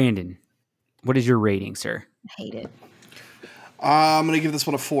 Brandon, what is your rating, sir? I hate it. I'm gonna give this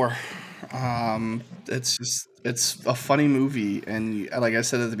one a 4. It's a funny movie, and like I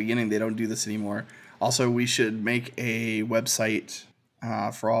said at the beginning, they don't do this anymore. Also, we should make a website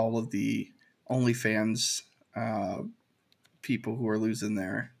for all of the OnlyFans people who are losing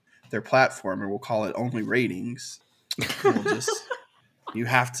their platform, and we'll call it Only Ratings. We'll just you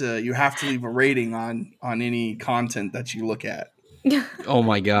have to leave a rating on any content that you look at. Oh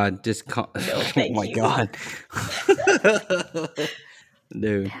my god! Oh my god,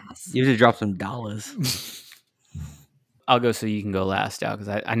 dude! You have to drop some dollars. I'll go so you can go last, Al,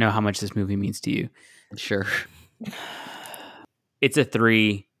 because I know how much this movie means to you. Sure. It's a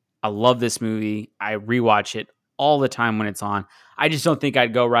 3. I love this movie. I rewatch it all the time when it's on. I just don't think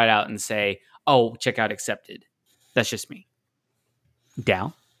I'd go right out and say, "Oh, check out Accepted." That's just me.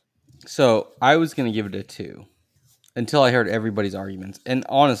 Dal? So I was gonna give it a 2 until I heard everybody's arguments, and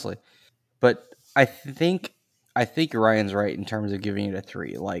honestly, but I think Ryan's right in terms of giving it a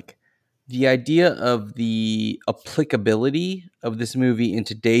 3. Like the idea of the applicability of this movie in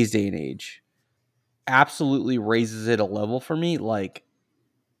today's day and age absolutely raises it a level for me. Like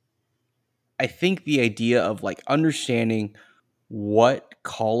I think the idea of like understanding what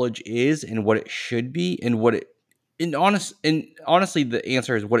college is and what it should be and what it and honestly the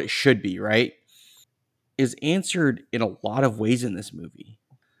answer is what it should be, right? Is answered in a lot of ways in this movie.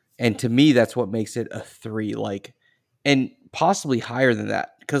 And to me that's what makes it a 3, like, and possibly higher than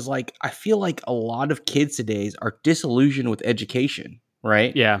that, because like I feel like a lot of kids today are disillusioned with education,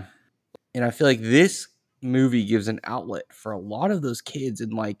 right? Yeah. And I feel like this movie gives an outlet for a lot of those kids,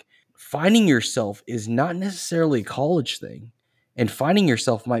 and like finding yourself is not necessarily a college thing. And finding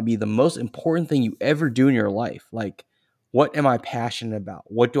yourself might be the most important thing you ever do in your life. Like, what am I passionate about?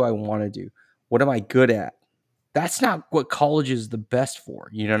 What do I want to do? What am I good at? That's not what college is the best for.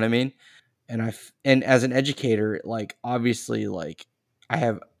 You know what I mean? And as an educator, like obviously, like I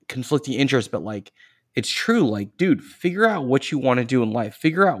have conflicting interests, but like it's true. Like, dude, figure out what you want to do in life.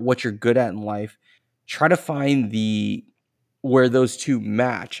 Figure out what you're good at in life. Try to find where those two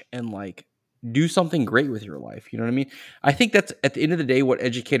match, and like do something great with your life. You know what I mean? I think that's at the end of the day what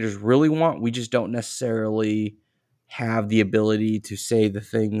educators really want. We just don't necessarily have the ability to say the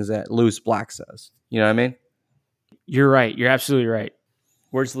things that Lewis Black says. You know what I mean? You're right. You're absolutely right.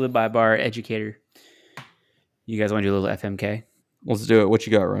 Words to live by our educator. You guys want to do a little FMK? Let's do it. What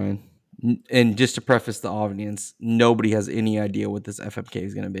you got, Ryan? And just to preface the audience, nobody has any idea what this FMK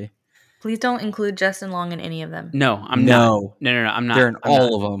is going to be. Please don't include Justin Long in any of them. No, I'm not. No, I'm not. They're in I'm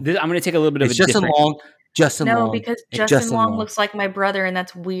all not. of them. I'm going to take a little bit of It's a Justin different... Long. Justin No, Long. because and Justin Long looks like my brother, and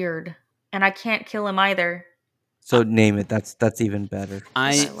that's weird. And I can't kill him either. So name it. That's even better.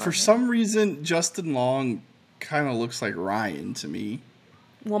 For some reason, Justin Long kind of looks like Ryan to me.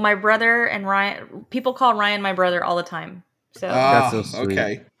 Well, my brother and Ryan, people call Ryan my brother all the time. So that's so sweet.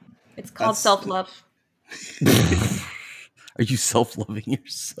 Okay. It's called self-love. Are you self-loving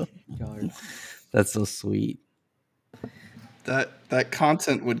yourself? God, that's so sweet. That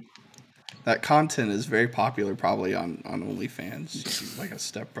content is very popular probably on OnlyFans. Like a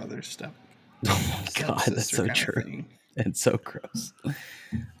stepbrother step. Oh my God, that's so true. And so gross.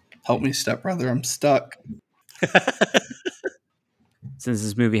 Help me, stepbrother. I'm stuck. Since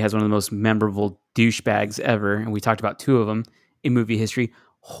this movie has one of the most memorable douchebags ever, and we talked about two of them in movie history,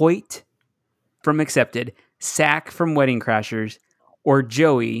 Hoyt from Accepted, Sack from Wedding Crashers, or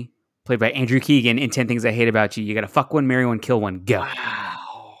Joey, played by Andrew Keegan in 10 Things I Hate About You. You got to fuck one, marry one, kill one. Go.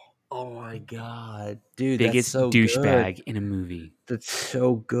 Wow. Oh my God. Dude, biggest that's so douchebag good. in a movie. That's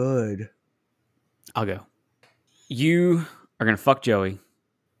so good. I'll go. You are going to fuck Joey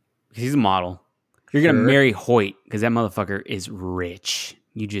because he's a model. You're going to marry Hoyt because that motherfucker is rich.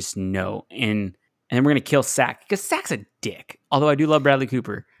 You just know. And then we're going to kill Sack because Sack's a dick. Although I do love Bradley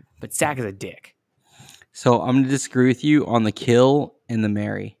Cooper, but Sack is a dick. So I'm going to disagree with you on the kill and the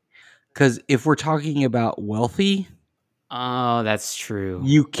marry. Because if we're talking about wealthy... Oh, that's true.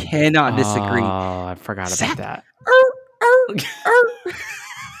 You cannot disagree. Oh, I forgot about that.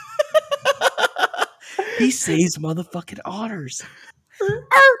 He saves motherfucking otters.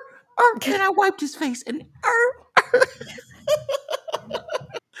 Then I wiped his face and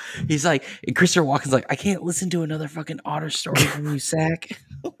he's like, and Christopher Walken's like, I can't listen to another fucking otter story from you, Sack.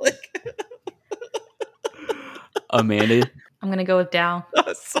 Amanda. I'm going to go with Dow.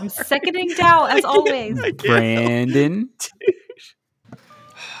 I'm seconding Dow as always. Brandon.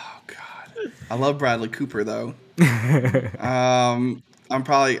 Oh God. I love Bradley Cooper though. I'm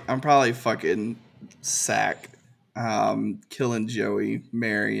probably fucking Sack. Killing Joey,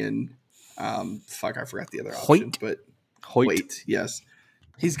 marrying I forgot the other option, but Hoyt, yes.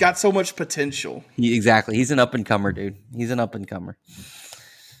 He's got so much potential. Exactly. He's an up-and-comer, dude. He's an up-and-comer.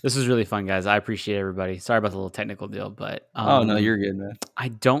 This was really fun, guys. I appreciate everybody. Sorry about the little technical deal, but... oh, no, you're good, man. I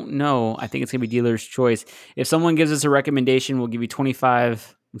don't know. I think it's going to be dealer's choice. If someone gives us a recommendation, we'll give you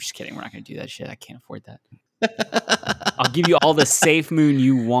 25... I'm just kidding. We're not going to do that shit. I can't afford that. I'll give you all the safe moon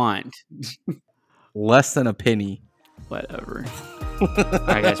you want. Less than a penny. Whatever. All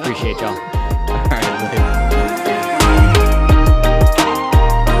right, guys. Appreciate y'all. All right, later.